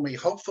Naomi.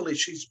 Hopefully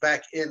she's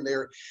back in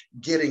there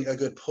getting a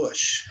good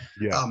push.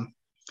 Yeah.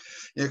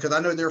 Because I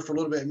know there for a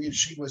little bit. I mean,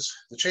 she was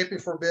the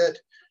champion for a bit,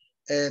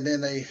 and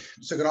then they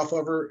took it off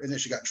of her, and then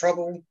she got in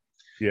trouble.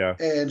 Yeah.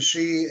 And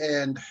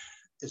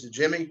is it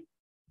Jimmy?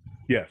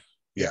 Yes.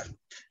 Yeah.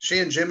 She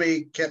and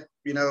Jimmy kept,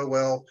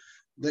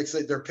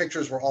 their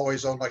pictures were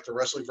always on like the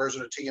wrestling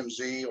version of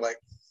TMZ. Like,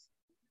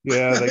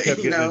 yeah, they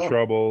kept getting in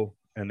trouble,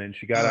 and then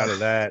she got out of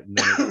that, and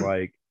then it's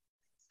like,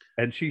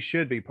 and she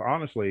should be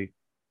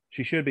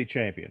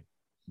champion,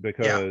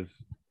 because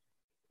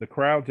the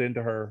crowd's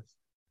into her.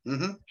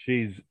 Mm-hmm.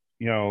 She's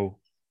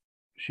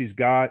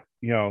got,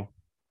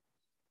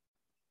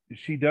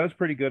 she does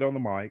pretty good on the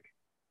mic.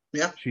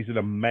 Yeah. She's an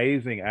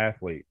amazing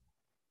athlete.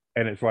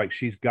 And it's like,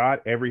 she's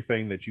got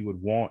everything that you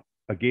would want,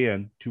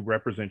 again, to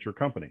represent your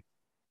company.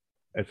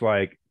 It's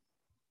like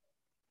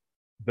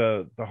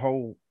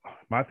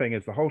my thing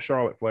is the whole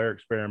Charlotte Flair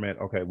experiment.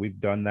 Okay, we've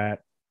done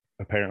that.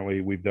 Apparently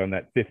we've done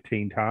that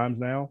 15 times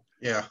now.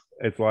 Yeah.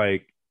 It's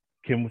like,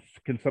 can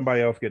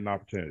somebody else get an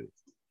opportunity?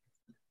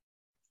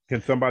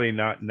 Can somebody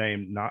not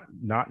name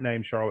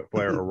Charlotte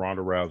Flair or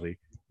Ronda Rousey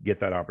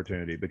get that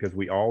opportunity? Because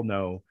we all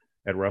know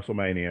at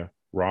WrestleMania,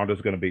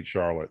 Ronda's going to beat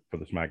Charlotte for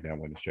the SmackDown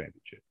Women's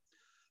Championship.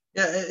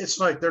 Yeah, it's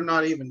like they're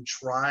not even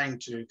trying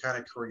to kind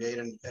of create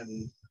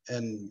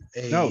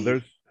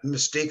there's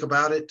mystique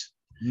about it.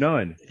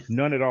 None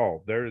at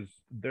all.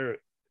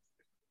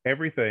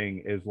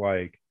 Everything is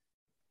like,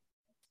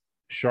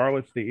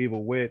 Charlotte's the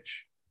evil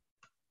witch.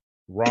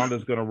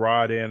 Ronda's going to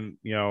ride in,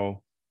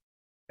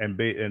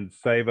 and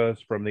save us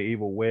from the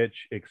evil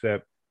witch,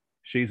 except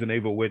she's an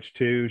evil witch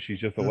too. She's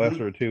just the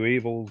lesser of two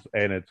evils.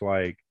 And it's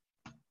like,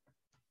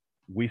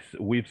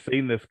 we've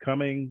seen this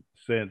coming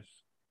since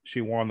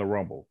she won the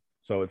Rumble.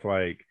 So it's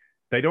like,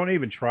 they don't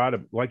even try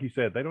to, like you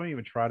said, they don't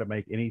even try to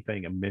make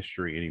anything a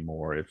mystery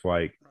anymore. It's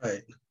like,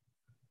 right.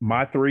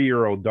 My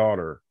 3-year-old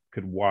daughter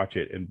could watch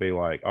it and be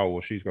like, oh,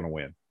 well, she's going to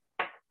win.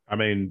 I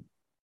mean,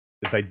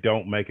 if they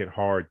don't make it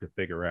hard to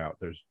figure out,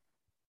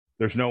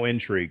 there's no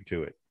intrigue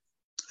to it.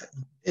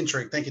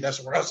 Intrigue. Thank you. That's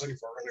what I was looking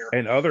for earlier.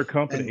 And other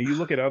companies, you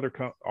look at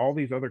all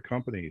these other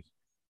companies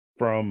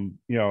from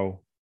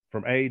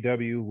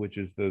AEW, which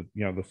is the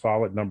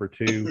solid number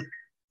 2.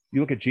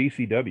 You look at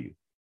GCW.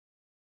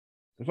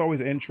 There's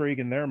always intrigue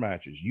in their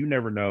matches. You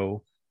never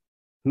know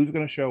who's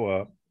going to show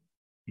up.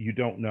 You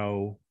don't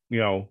know,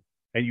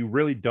 and you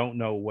really don't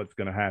know what's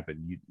going to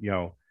happen.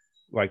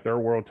 Like their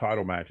world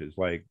title matches,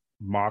 like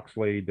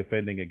Moxley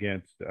defending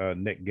against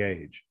Nick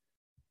Gage.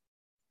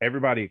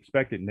 Everybody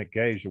expected Nick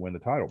Gage to win the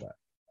title back,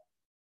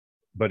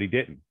 but he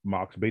didn't.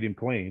 Mox beat him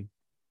clean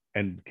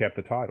and kept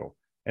the title.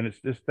 And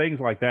it's just things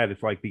like that.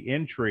 It's like the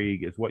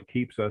intrigue is what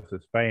keeps us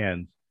as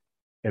fans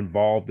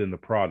involved in the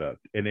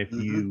product. And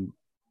Mm-hmm.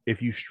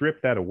 if you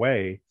strip that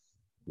away,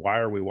 why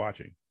are we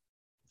watching?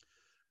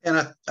 And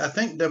I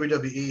think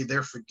WWE,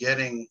 they're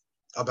forgetting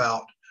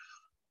about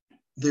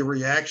the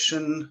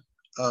reaction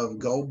of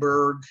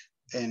Goldberg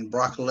and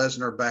Brock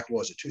Lesnar back,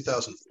 was it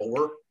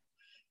 2004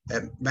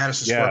 at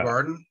Madison Square Yeah.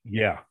 Garden?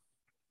 Yeah.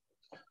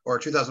 Or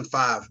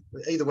 2005.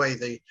 Either way,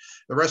 the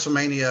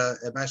WrestleMania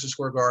at Madison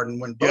Square Garden,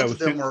 when Yeah, both of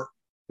them were,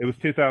 it was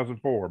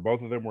 2004.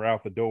 Both of them were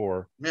out the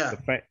door. yeah,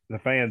 The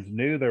fans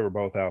knew they were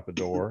both out the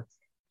door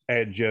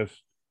and just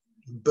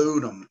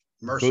booed them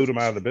booed them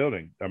out of the mercilessly.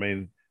 building. I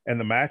mean, and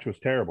the match was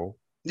terrible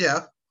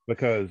Yeah,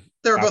 because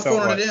they were I both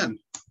felt phoning like, it in.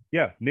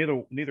 yeah,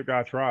 neither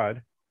guy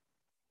tried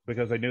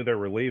because they knew they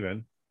were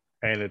leaving,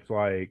 and it's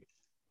like,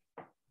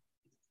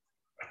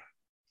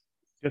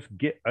 just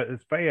get as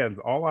fans.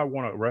 All I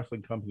want a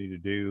wrestling company to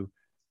do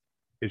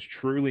is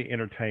truly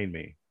entertain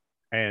me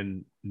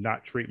and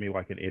not treat me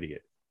like an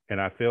idiot.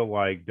 And I feel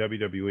like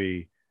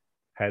WWE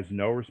has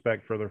no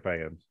respect for their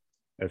fans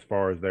as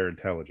far as their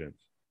intelligence,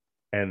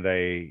 and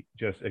they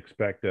just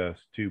expect us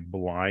to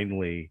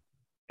blindly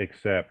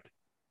accept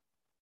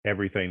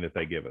everything that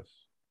they give us.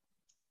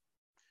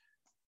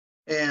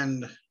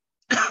 And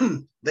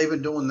they've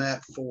been doing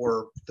that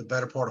for the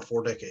better part of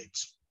 4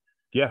 decades.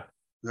 Yeah.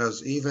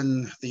 Because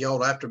even the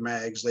old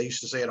aftermags, they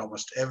used to say it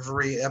almost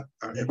every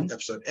Mm-hmm.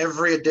 episode,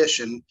 every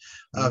edition.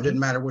 Mm-hmm. Didn't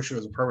matter which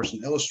was the person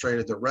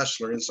illustrated, the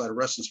wrestler, Inside of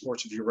Wrestling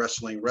Sports, if you're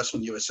wrestling,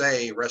 Wrestling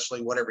USA,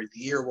 wrestling, whatever the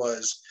year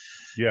was.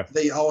 Yeah.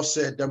 They all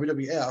said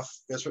WWF,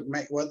 Vince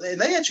McMahon. Well,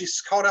 they actually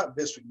called out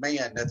Vince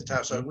McMahon at the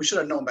time, so we should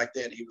have known back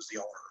then he was the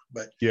owner.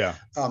 But yeah,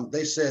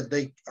 they said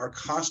they are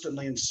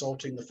constantly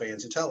insulting the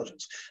fans'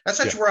 intelligence.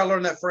 That's actually where I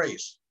learned that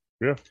phrase.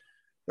 Yeah.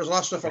 There's a lot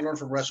of stuff I learned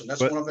from wrestling.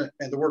 That's one of it,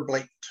 and the word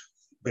blatant.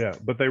 Yeah,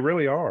 but they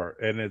really are.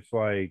 And it's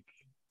like,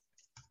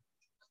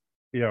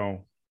 they've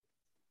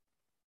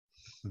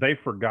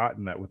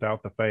forgotten that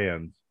without the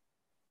fans,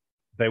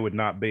 they would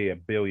not be a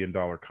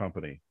billion-dollar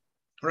company.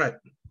 Right.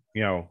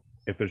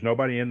 If there's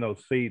nobody in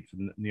those seats,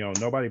 and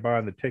nobody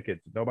buying the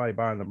tickets, nobody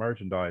buying the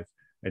merchandise,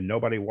 and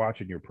nobody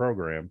watching your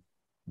program,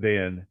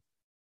 then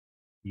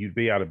you'd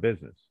be out of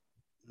business.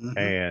 Mm-hmm.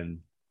 And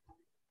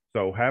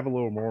so have a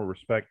little more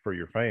respect for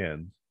your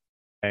fans.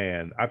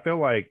 And I feel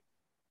like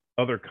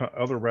other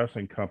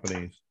wrestling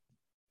companies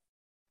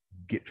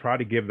try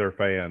to give their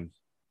fans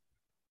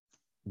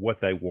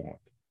what they want,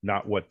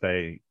 not what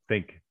they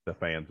think the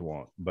fans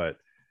want. But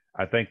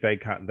I think they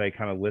kind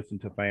of listen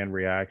to fan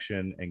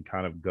reaction and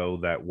kind of go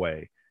that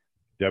way.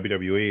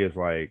 WWE is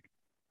like,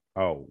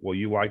 oh, well,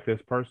 you like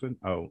this person?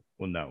 Oh,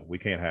 well, no, we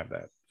can't have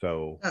that.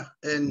 So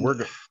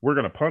we're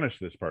going to punish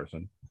this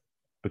person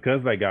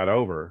because they got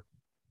over,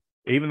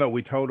 even though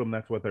we told them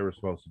that's what they were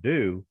supposed to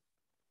do.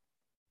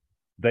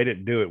 They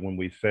didn't do it when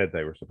we said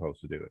they were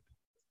supposed to do it.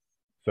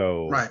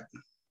 So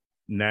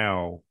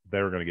now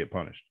they're going to get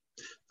punished.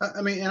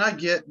 I mean, and I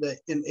get that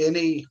in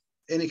any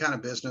kind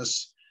of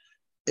business,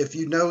 if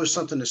you know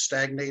something is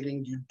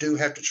stagnating, you do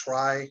have to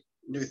try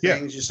new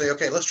things. Yeah. You say,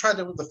 okay, let's try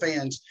that with the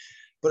fans.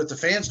 But if the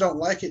fans don't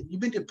like it, you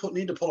need to pull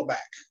it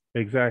back.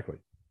 Exactly.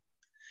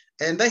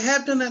 And they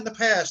have done that in the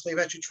past. They've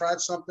actually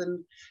tried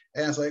something,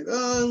 and it's like,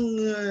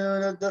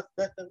 oh,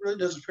 that really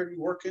doesn't appear to be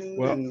working.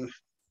 Well,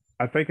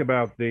 I think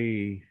about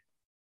the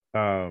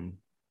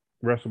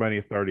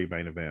WrestleMania 30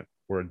 main event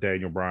where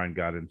Daniel Bryan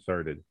got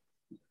inserted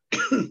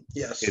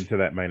yes, into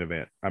that main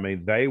event. I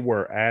mean, they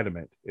were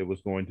adamant it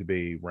was going to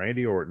be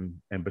Randy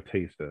Orton and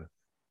Batista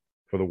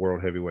for the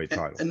World Heavyweight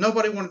title. And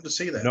nobody wanted to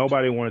see that.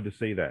 Nobody wanted to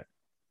see that.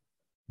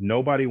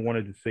 Nobody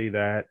wanted to see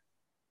that.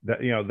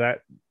 Well,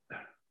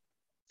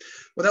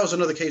 that was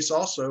another case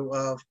also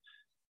of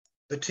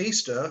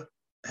Batista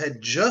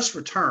had just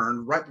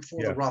returned right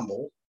before the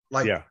Rumble,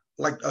 like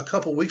a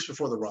couple weeks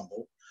before the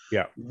Rumble.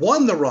 Yeah.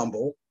 Won the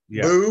Rumble.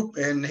 Yeah. Boo.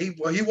 And he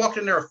walked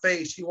in there a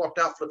face. He walked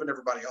out flipping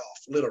everybody off,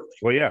 literally.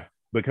 Well, yeah,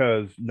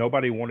 because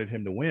nobody wanted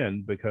him to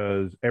win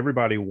because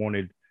everybody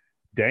wanted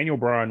Daniel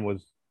Bryan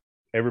was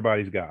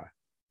everybody's guy.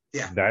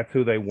 Yeah. That's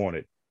who they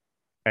wanted.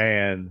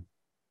 And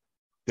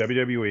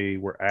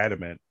WWE were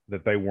adamant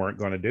that they weren't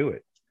going to do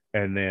it.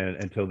 And then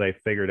until they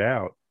figured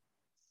out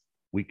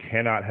we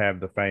cannot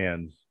have the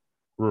fans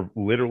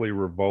literally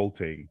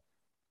revolting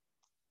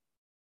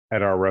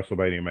at our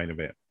WrestleMania main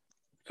event.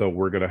 So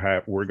we're gonna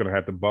have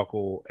to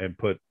buckle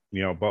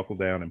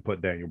down and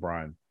put Daniel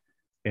Bryan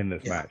in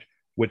this match,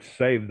 which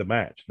saved the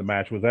match. The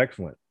match was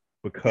excellent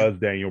because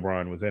Daniel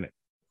Bryan was in it,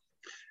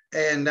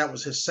 and that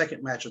was his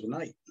second match of the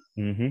night.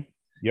 Mm-hmm.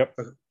 Yep.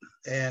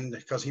 And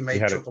because he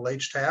made Triple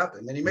H tap,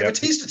 and then he made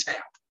Batista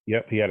tap.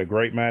 Yep, he had a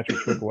great match with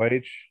Triple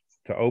H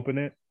to open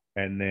it,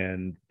 and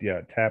then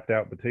tapped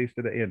out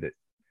Batista to end it.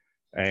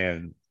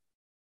 And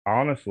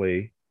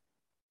honestly,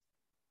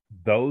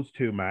 those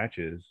two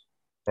matches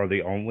are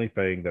the only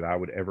thing that I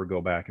would ever go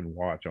back and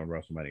watch on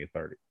WrestleMania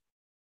 30.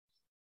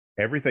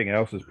 Everything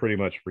else is pretty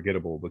much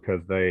forgettable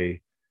because Bray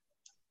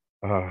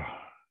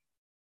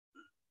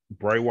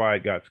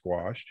Wyatt got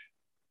squashed,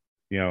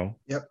 Yep.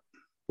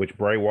 which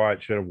Bray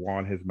Wyatt should have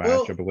won his match,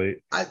 Well, I believe.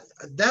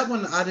 That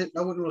one I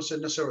wouldn't say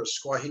necessarily a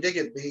squash. He did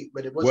get beat,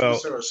 but it wasn't Well,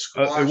 necessarily a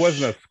squash. it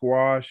wasn't a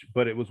squash,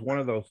 but it was one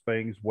of those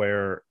things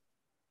where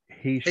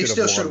he should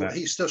have won that.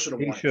 He still should have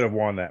won. He should have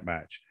won that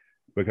match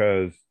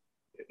because,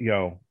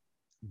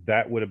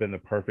 that would have been the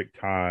perfect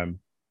time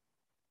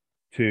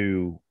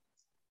to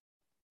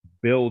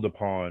build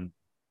upon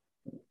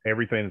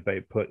everything that they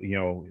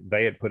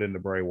had put into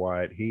Bray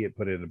Wyatt. He had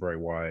put into Bray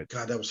Wyatt.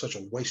 God, that was such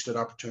a wasted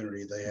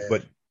opportunity they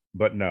had.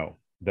 But no,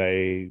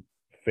 they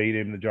feed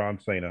him to John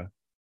Cena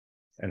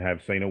and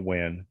have Cena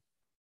win.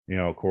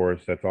 Of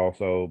course, that's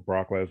also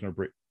Brock Lesnar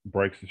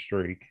breaks the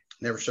streak.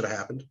 Never should have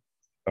happened.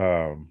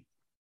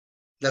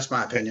 That's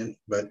my opinion,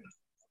 but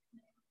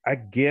I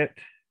get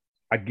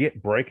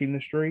breaking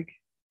the streak.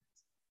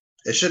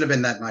 It should have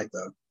been that night,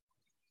 though.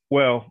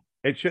 Well,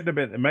 it shouldn't have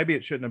been. Maybe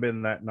it shouldn't have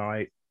been that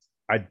night.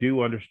 I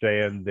do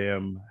understand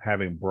them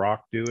having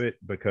Brock do it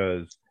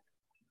because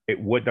it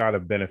would not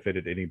have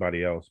benefited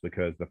anybody else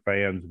because the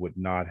fans would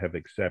not have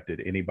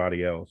accepted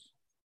anybody else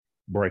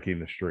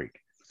breaking the streak.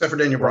 Except for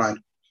Daniel Bryan.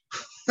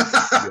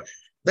 Yeah.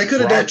 They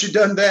could have actually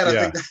done that.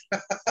 Yeah. I think.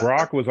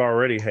 Brock was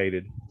already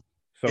hated,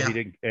 so he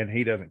didn't, and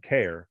he doesn't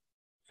care.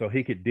 So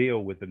he could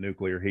deal with the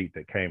nuclear heat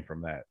that came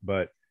from that.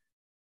 But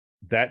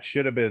that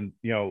should have been,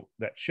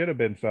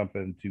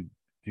 something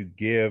to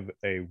give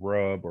a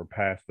rub or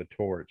pass the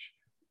torch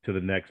to the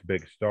next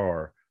big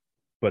star.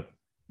 But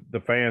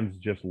the fans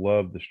just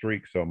love the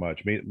streak so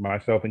much,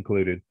 myself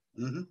included,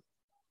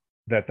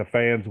 that the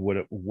fans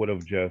would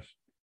have just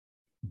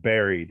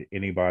buried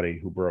anybody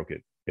who broke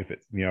it.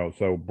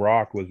 So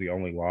Brock was the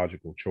only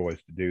logical choice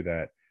to do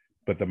that.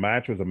 But the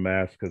match was a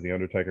mess because the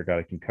Undertaker got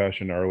a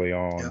concussion early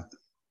on. Yeah.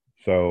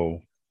 So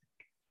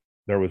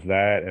there was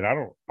that. And I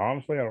don't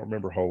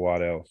remember a whole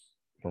lot else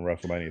from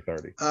WrestleMania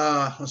 30.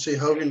 Let's see.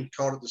 Hogan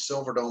called it the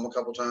Silver Dome a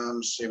couple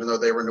times, even though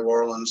they were in New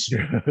Orleans.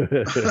 Yeah,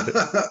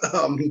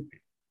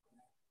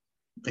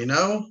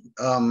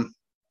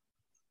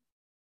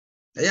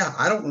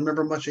 I don't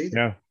remember much either.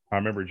 Yeah, I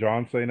remember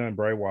John Cena and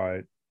Bray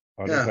Wyatt,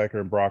 Undertaker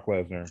and Brock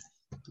Lesnar,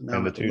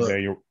 and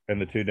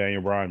the two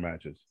Daniel Bryan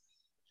matches.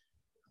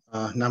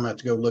 Now I'm gonna have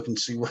to go look and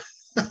see what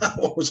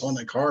was on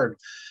that card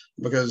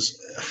because.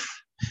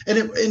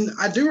 And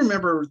I do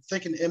remember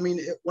thinking,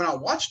 when I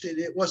watched it,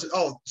 it wasn't,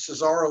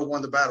 Cesaro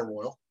won the Battle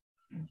Royal.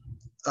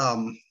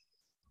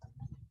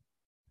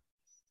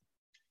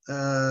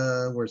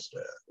 Where's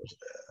that?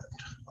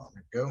 Oh,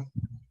 there we go.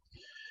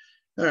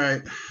 All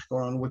right,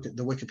 going on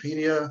the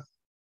Wikipedia.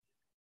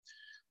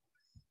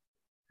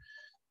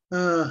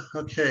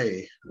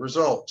 Okay,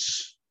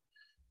 results.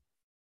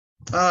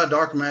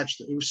 Dark match,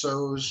 the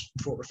Usos,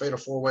 Fatal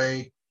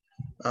 4-Way.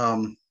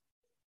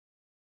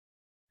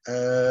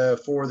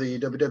 For the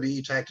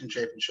WWE Tag Team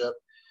Championship.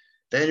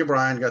 Daniel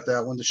Bryan got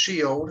that one. The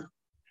Shield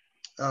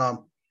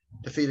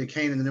defeated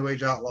Kane and the New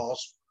Age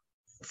Outlaws.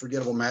 A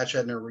forgettable match,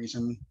 had no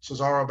reason.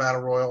 Cesaro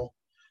Battle Royal.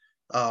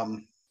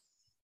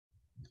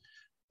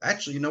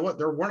 Actually, you know what?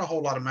 There weren't a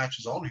whole lot of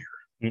matches on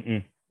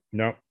here.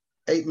 No.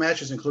 8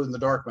 matches, including the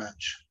dark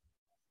match.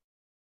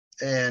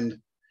 And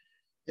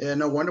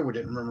no wonder we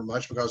didn't remember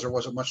much because there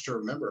wasn't much to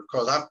remember.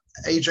 Because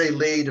AJ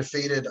Lee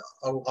defeated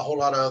a whole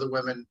lot of other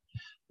women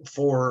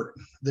for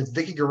the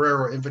Vicky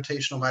Guerrero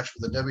Invitational match for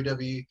the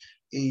WWE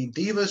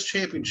Divas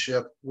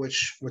Championship,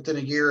 which within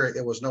a year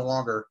it was no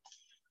longer,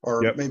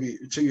 or maybe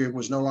 2 years,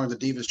 was no longer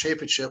the Divas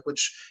Championship,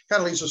 which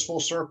kind of leads us full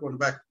circle and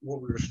back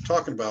what we were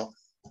talking about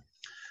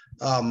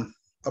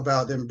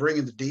them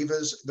bringing the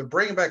Divas. They're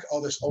bringing back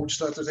all this old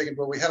stuff. They're thinking,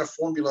 well, we had a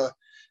formula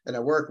and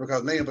it worked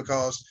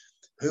because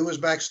who is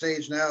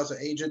backstage now as an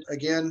agent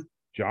again?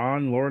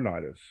 John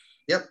Laurinaitis.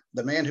 Yep,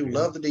 the man who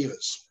loved the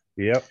Divas.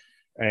 Yep.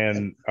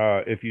 And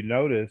if you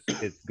notice,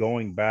 it's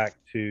going back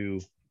to,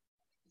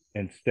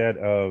 instead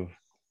of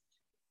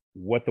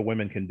what the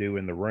women can do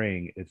in the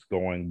ring, it's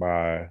going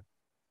by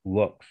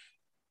looks.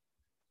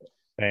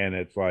 And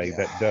it's like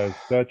that does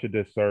such a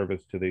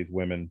disservice to these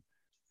women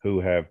who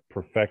have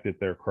perfected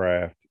their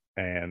craft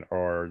and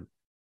are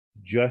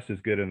just as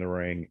good in the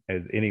ring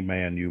as any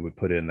man you would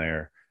put in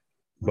there.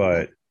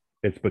 But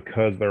it's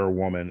because they're a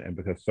woman and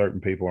because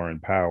certain people are in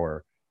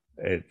power.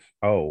 It's,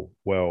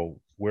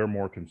 we're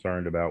more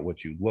concerned about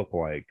what you look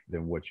like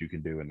than what you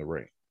can do in the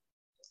ring.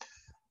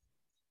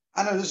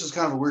 I know this is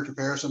kind of a weird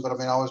comparison, but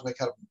I always make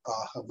kind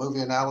of a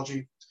movie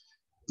analogy.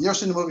 You ever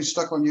seen the movie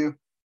Stuck on You?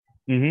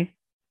 Mm-hmm.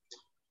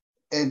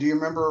 And do you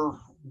remember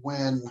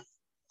when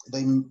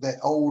the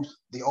old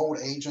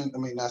agent,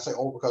 I say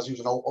old because he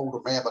was an older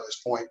man by this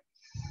point,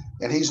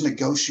 and he's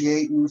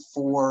negotiating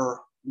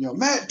for,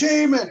 Matt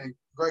Damon and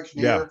Greg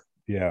Kinnear.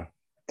 Yeah.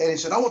 And he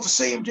said, I want the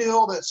same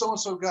deal that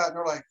so-and-so got. And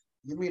they're like,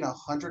 you mean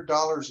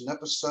 $100 an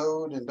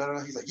episode? And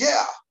da-da-da. He's like,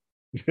 yeah.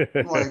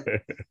 I'm like,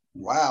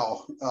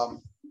 wow.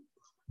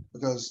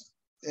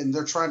 And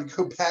they're trying to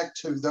go back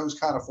to those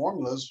kind of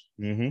formulas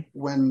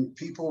when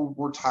people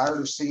were tired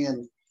of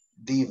seeing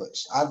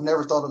divas. I've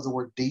never thought of the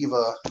word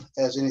diva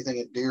as anything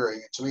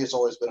endearing. To me, it's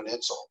always been an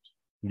insult.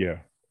 Yeah.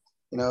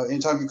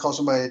 Anytime you call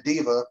somebody a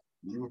diva,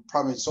 you would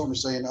probably insult me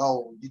saying,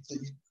 oh,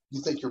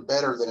 you think you're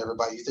better than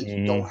everybody. You think you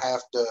Mm-hmm. don't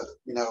have to,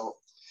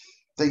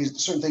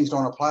 certain things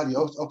don't apply to you.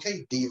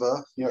 Okay,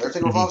 diva,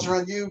 everything revolves Mm-hmm.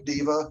 around you,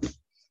 diva.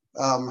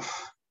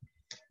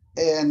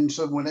 And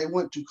so when they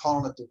went to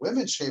calling it the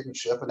women's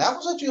championship, and that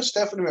was actually a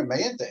Stephanie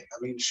McMahon thing. I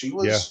mean, she Yeah.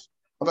 was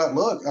about,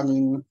 look, I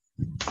mean,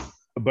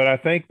 But I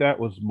think that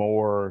was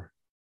more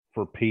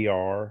for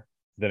PR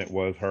than it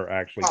was her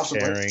actually possibly,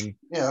 caring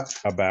yeah,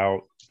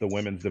 about the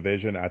women's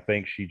division. I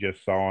think she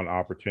just saw an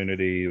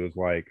opportunity. It was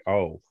like,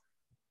 oh,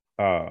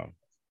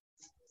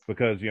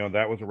 because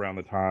that was around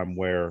the time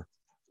where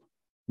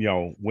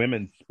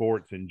women's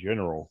sports in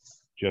general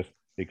just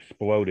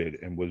exploded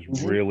and was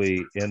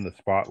really in the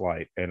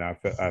spotlight. And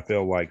I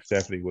feel like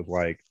Stephanie was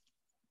like,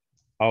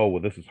 oh,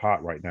 well, this is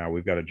hot right now.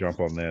 We've got to jump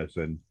on this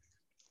and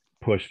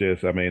push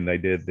this. I mean, they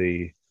did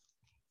the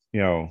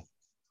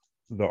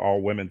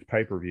all women's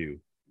pay-per-view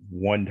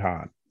one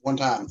time,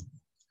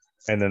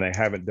 and then they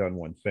haven't done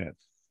one since.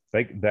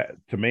 That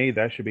to me,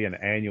 that should be an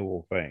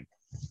annual thing.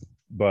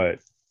 But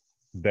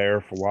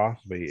their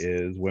philosophy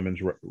is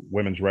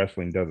women's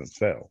wrestling doesn't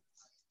sell.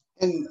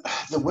 And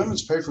the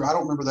women's pay-per-view, I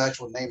don't remember the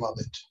actual name of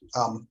it.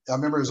 I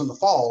remember it was in the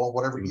fall or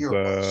whatever year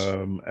it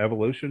was.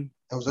 Evolution.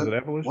 Was it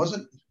Evolution? Was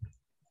it?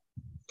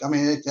 I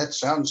mean, that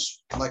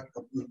sounds like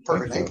a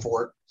perfect name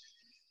for it.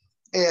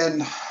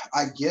 And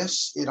I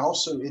guess it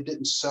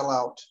didn't sell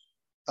out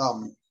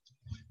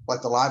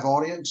like the live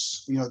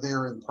audience,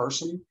 there in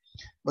person,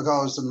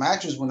 because the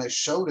matches, when they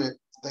showed it,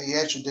 they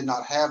actually did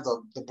not have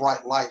the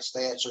bright lights.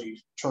 They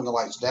actually turned the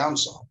lights down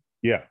some.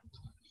 Yeah.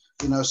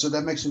 So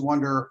that makes me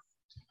wonder,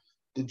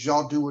 did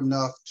y'all do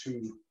enough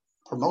to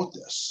promote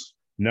this?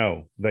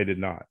 No, they did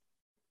not.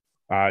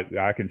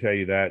 I can tell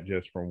you that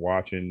just from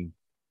watching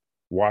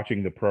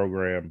the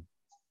program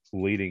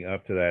leading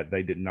up to that.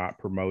 They did not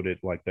promote it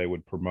like they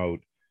would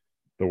promote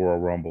the Royal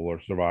Rumble or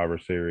Survivor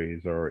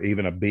Series or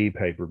even a B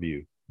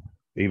pay-per-view,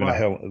 even a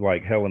Hell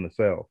in a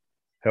Cell.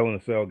 Hell in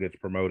a Cell gets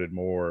promoted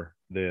more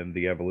than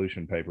the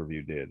Evolution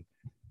pay-per-view did.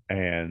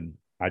 And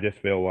I just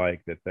feel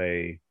like that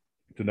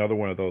it's another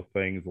one of those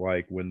things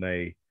like when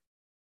they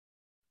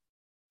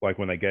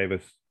gave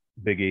us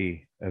Big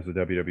E as the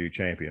WWE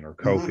champion or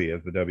Kofi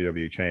as the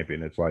WWE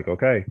champion. It's like,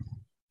 okay,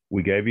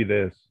 we gave you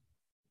this.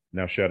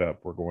 Now shut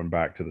up. We're going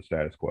back to the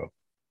status quo.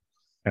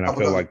 And I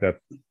feel like that's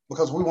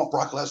because we want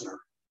Brock Lesnar.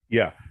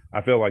 Yeah. I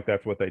feel like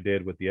that's what they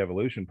did with the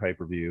Evolution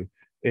pay-per-view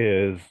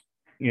is,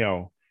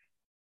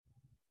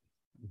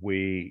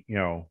 we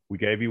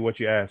gave you what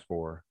you asked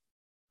for.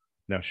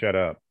 Now shut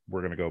up. We're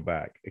going to go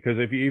back. Because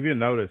if you even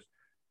notice,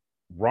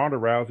 Ronda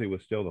Rousey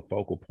was still the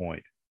focal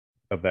point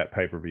of that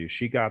pay-per-view.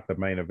 She got the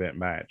main event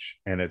match.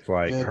 And it's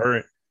like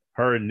her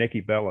and Nikki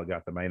Bella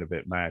got the main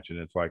event match. And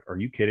it's like, are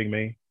you kidding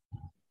me?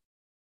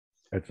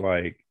 It's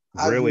like,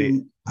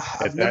 really?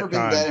 I've never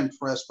been that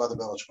impressed by the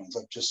Bella Twins.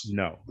 Like, just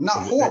no,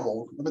 not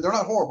horrible. I mean, they're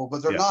not horrible,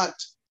 but they're not.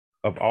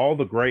 Of all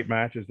the great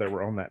matches that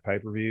were on that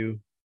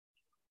pay-per-view,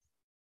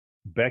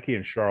 Becky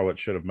and Charlotte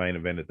should have main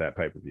evented that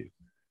pay-per-view.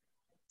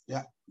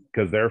 Yeah.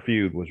 Because their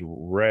feud was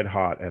red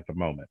hot at the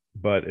moment.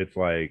 But it's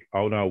like,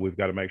 oh no, we've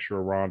got to make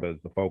sure Ronda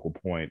is the focal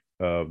point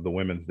of the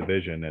women's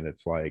division. And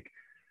it's like,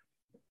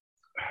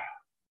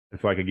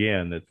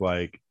 again, it's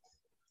like,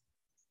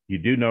 you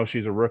do know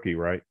she's a rookie,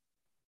 right?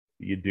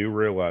 You do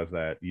realize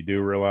that. You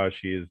do realize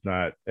she is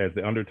not, as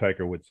the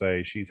Undertaker would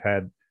say, she's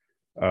had,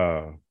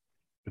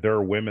 there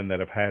are women that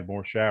have had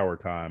more shower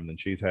time than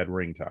she's had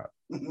ring time.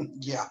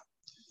 Yeah.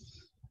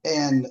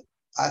 And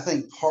I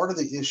think part of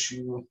the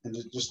issue, and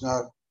it's just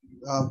not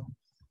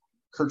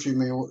courtesy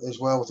me as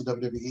well with the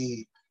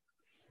WWE,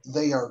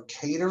 they are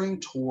catering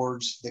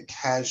towards the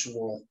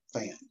casual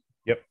fan.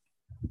 Yep.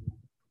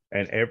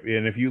 And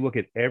if you look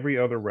at every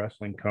other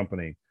wrestling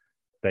company,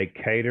 they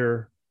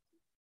cater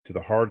to the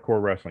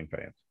hardcore wrestling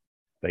fans.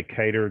 They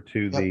cater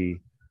to the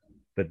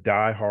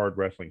die-hard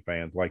wrestling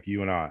fans like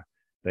you and I.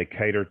 They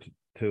cater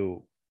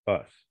to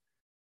us.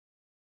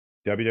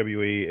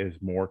 WWE is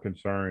more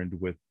concerned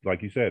with,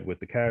 like you said, with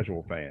the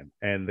casual fan.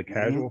 And the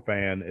casual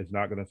fan is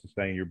not going to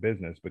sustain your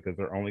business because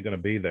they're only going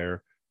to be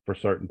there for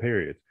certain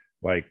periods.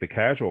 Like the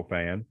casual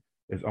fan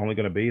is only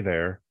going to be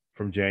there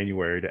from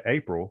January to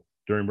April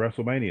during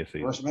WrestleMania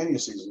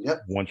season.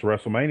 Yep. Once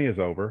WrestleMania is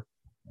over,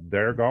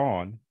 they're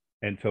gone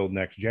until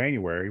next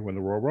January when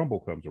the Royal Rumble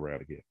comes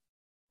around again.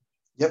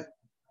 Yep.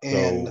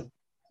 And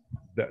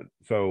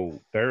so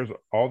there's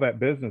all that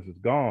business is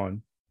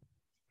gone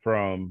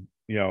from,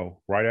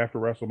 right after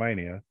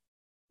WrestleMania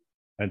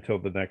until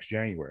the next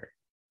January.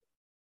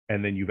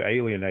 And then you've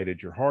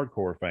alienated your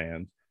hardcore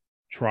fans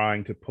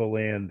trying to pull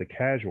in the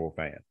casual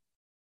fan.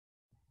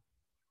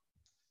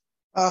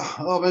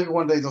 Maybe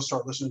one day they'll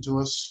start listening to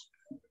us.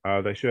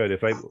 They should.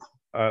 If they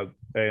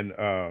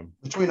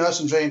between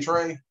us and Jay and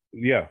Trey.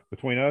 Yeah,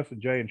 between us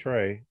and Jay and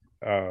Trey,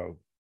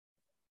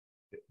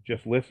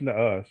 just listen to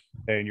us,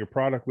 and your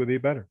product will be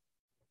better.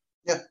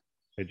 Yeah,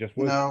 it just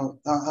would. I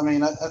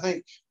mean, I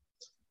think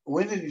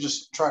when did you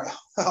just try?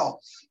 Oh,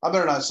 I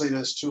better not say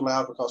this too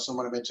loud because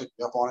somebody may take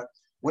me up on it.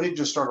 When did you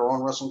just start our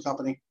own wrestling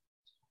company?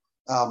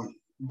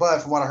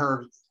 But from what I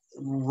heard,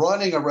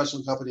 running a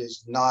wrestling company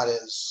is not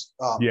as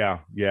I bet.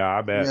 Yeah,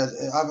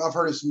 I've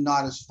heard it's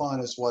not as fun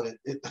as what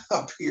it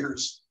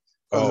appears,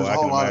 because Oh, there's I a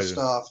can whole lot of imagine.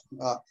 stuff.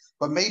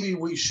 But maybe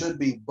we should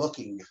be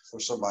booking for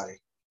somebody,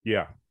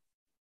 Yeah.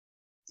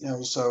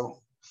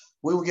 So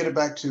we will get it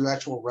back to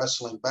actual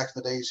wrestling back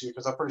in the days here,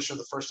 because I'm pretty sure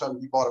the first time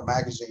you bought a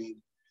magazine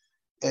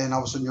and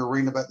all of a sudden you're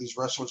reading about these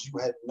wrestlers, you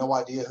had no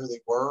idea who they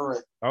were.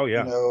 And, Oh,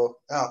 yeah.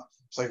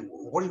 it's like,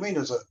 what do you mean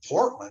there's a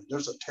Portland?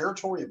 There's a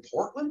territory in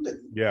Portland?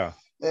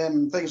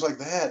 And things like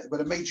that.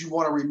 But it made you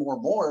want to read more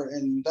and more.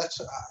 And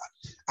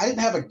I didn't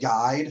have a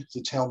guide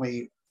to tell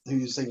me who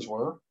these things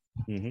were.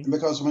 Mm-hmm.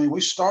 Because,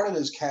 we started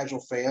as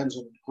casual fans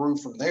and grew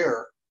from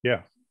there.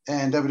 Yeah.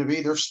 And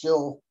WWE, they're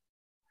still.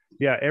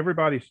 Yeah,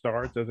 everybody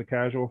starts as a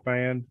casual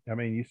fan.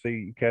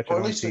 You catch it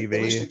on TV.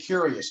 At least a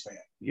curious fan.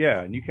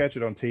 Yeah, and you catch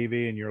it on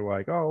TV and you're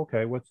like, oh,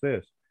 okay, what's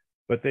this?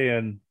 But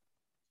then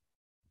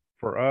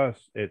for us,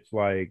 it's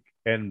like,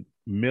 and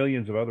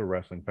millions of other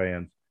wrestling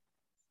fans,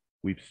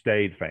 we've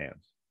stayed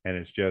fans. And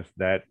it's just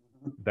that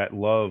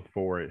love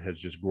for it has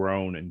just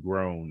grown and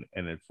grown.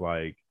 And it's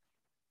like,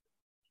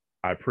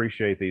 I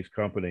appreciate these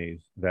companies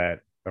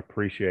that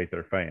appreciate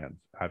their fans.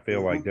 I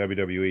feel like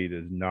WWE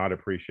does not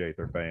appreciate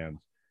their fans,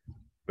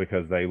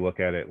 because they look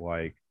at it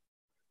like,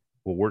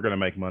 well, we're going to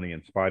make money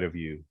in spite of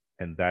you.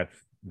 And that's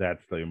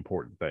the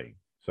important thing.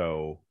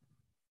 So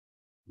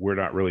we're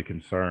not really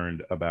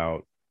concerned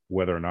about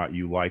whether or not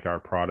you like our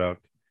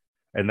product.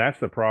 And that's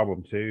the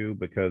problem too,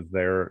 because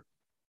they're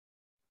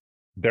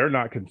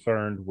not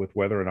concerned with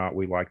whether or not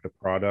we like the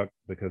product,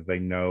 because they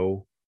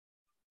know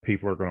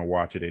people are going to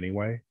watch it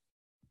anyway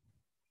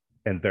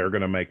and they're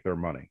going to make their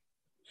money.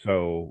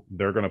 So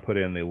they're going to put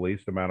in the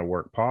least amount of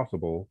work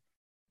possible,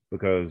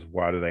 because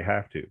why do they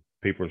have to?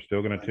 People are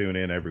still going to tune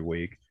in every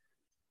week,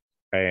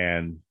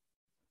 and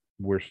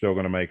we're still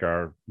going to make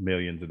our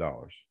millions of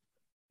dollars.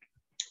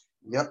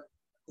 Yep.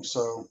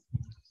 So,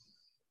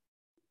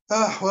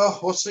 well,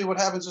 we'll see what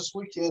happens this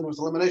weekend with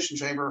Elimination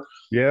Chamber.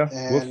 Yeah,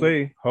 we'll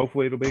see.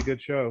 Hopefully it'll be a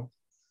good show.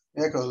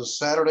 Yeah, because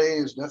Saturday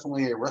is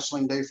definitely a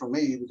wrestling day for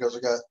me, because I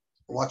got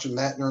watching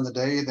that during the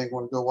day, then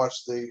going to go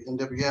watch the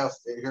NWF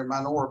here in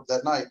Mount Orb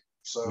that night.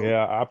 So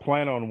yeah, I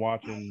plan on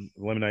watching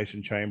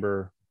Elimination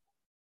Chamber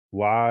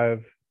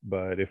live,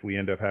 but if we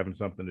end up having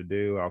something to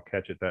do, I'll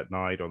catch it that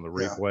night on the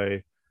replay.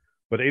 Yeah.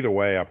 But either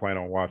way, I plan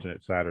on watching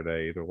it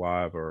Saturday, either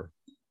live or.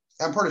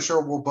 I'm pretty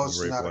sure we'll both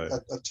send out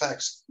a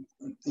text,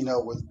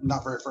 with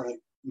not very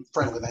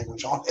friendly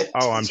language on it.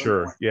 Oh, I'm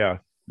sure. Point. Yeah.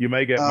 You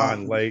may get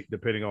mine late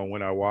depending on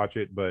when I watch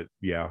it, but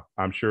yeah,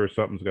 I'm sure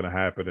something's going to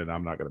happen and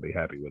I'm not going to be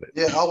happy with it.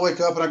 Yeah, I'll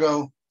wake up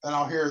and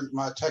I'll hear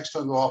my text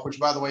tone go off, which,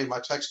 by the way, my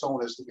text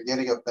tone is the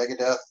beginning of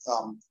Megadeth,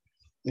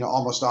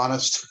 Almost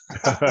Honest.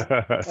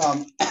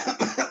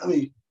 Let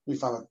me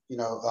find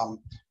it,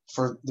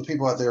 for the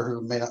people out there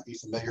who may not be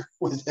familiar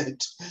with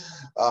it.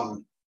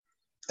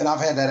 And I've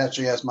had that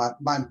actually as my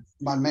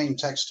main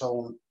text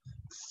tone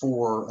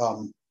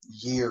for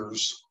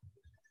years.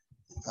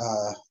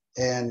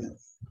 And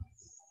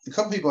a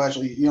couple people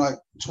actually, like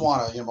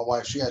Tawana, my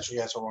wife, she actually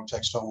has her own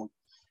text tone.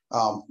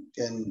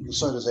 And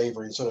so does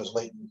Avery, and so does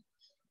Leighton.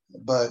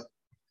 But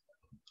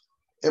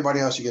everybody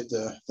else, you get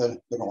the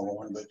normal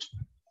one,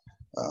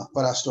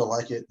 but I still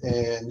like it.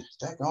 And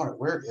daggone it,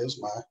 where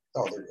is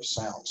there it is,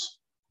 sounds.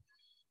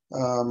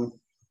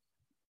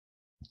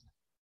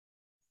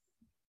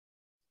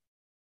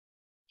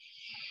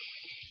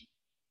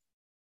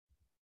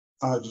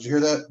 Did you hear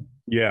that?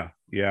 Yeah,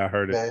 I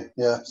heard it. Okay,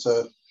 yeah,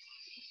 so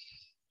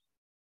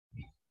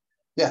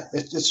yeah,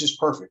 it's just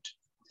perfect.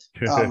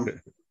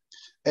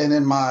 And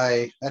then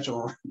we're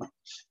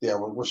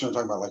starting to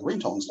talk about like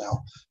ringtones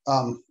now.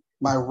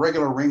 My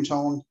regular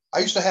ringtone, I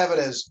used to have it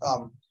as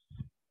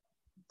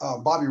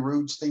Bobby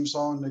Roode's theme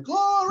song, the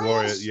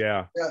Glorious.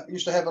 Yeah, I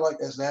used to have it like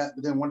as that,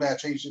 but then one day I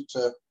changed it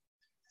to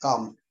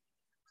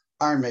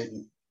Iron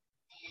Maiden.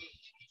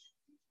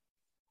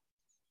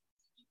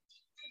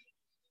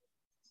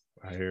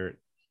 I hear it.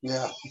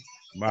 Yeah.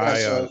 My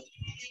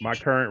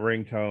current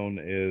ringtone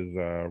is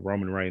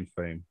Roman Reigns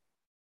theme.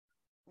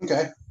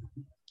 Okay.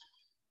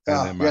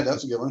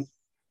 That's a good one.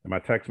 And my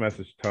text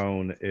message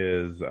tone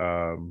is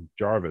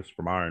Jarvis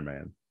from Iron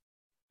Man.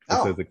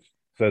 It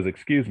says,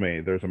 "Excuse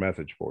me, there's a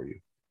message for you."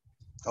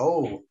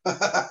 Oh.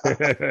 I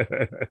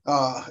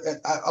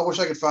wish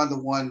I could find the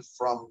one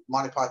from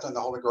Monty Python, the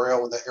Holy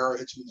Grail, when the arrow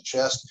hits you in the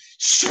chest.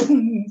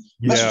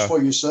 Message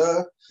for you,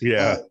 sir.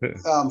 Yeah.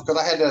 Because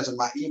I had that as in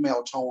my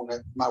email tone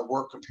at my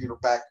work computer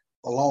back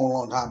a long,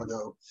 long time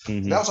ago.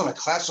 Mm-hmm. That was on a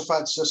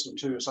classified system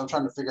too, so I'm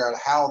trying to figure out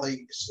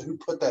who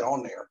put that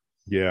on there.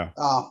 Yeah.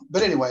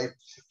 But anyway,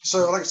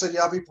 so like I said,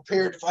 I'll be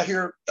prepared if all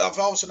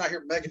of a sudden I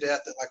hear Megadeth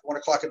at like 1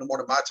 o'clock in the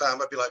morning my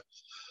time, I'd be like,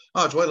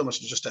 oh, Joella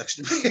must have just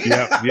texted me.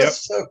 Yep.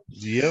 So,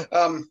 yep.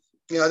 Then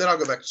I'll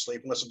go back to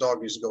sleep unless the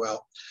dog needs to go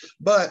out.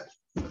 But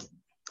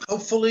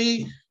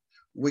hopefully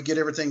we get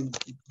everything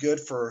good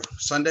for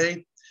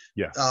Sunday.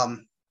 Yeah.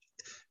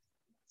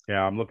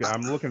 I'm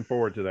looking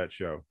forward to that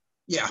show.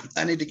 Yeah,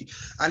 I need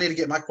to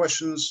get my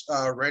questions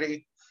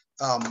ready.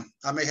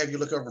 I may have you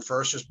look over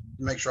first, just to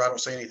make sure I don't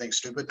say anything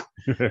stupid,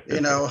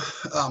 you know.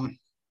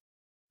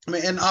 I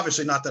mean, and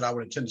obviously not that I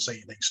would intend to say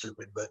anything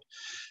stupid, but,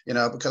 you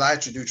know, because I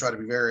actually do try to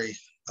be very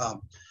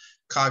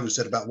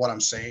cognizant about what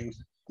I'm saying,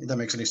 if that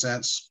makes any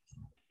sense.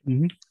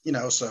 Mm-hmm. You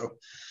know, so,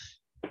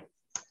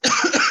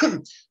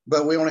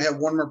 but we only have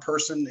one more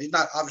person. He's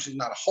not, obviously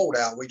not a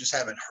holdout. We just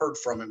haven't heard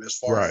from him as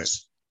far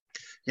as,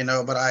 you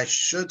know, but I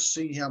should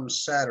see him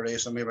Saturday.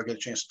 So maybe I get a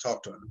chance to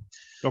talk to him.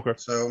 Okay.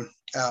 So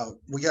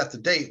we got the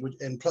date,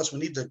 and plus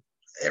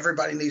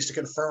everybody needs to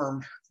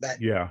confirm that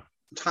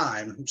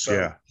time.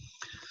 So,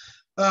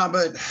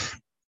 but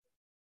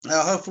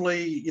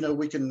hopefully, you know,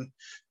 we can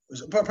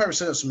probably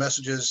send us some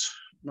messages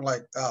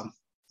like,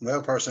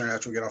 well, probably send it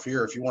after we get off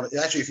here. If you want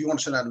to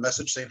send out a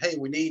message saying, hey,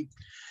 we need,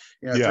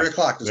 you know, 3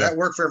 o'clock. Does that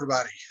work for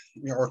everybody?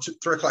 You know, or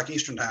 3 o'clock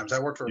Eastern time. Does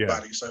that work for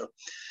everybody? So,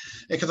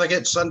 because I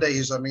get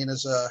Sundays, I mean,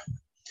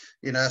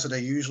 you know, that's what they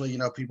usually, you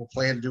know, people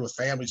plan to do with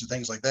families and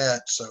things like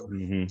that. So,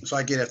 so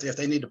I get if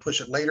they need to push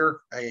it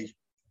later,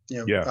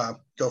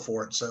 go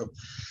for it. So,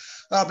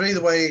 but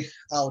either way,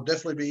 I'll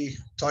definitely be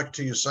talking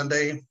to you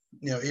Sunday.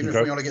 You know, even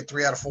if we only get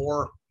 3 out of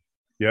 4.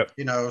 Yep.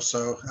 You know,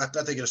 so I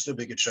think it'll still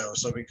be a good show.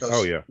 So because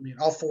I mean,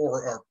 all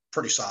 4 are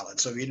pretty solid.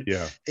 So even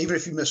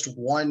if you missed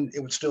one, it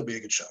would still be a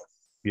good show.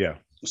 Yeah.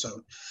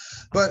 So,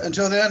 but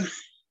until then,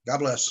 God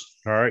bless.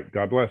 All right.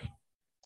 God bless.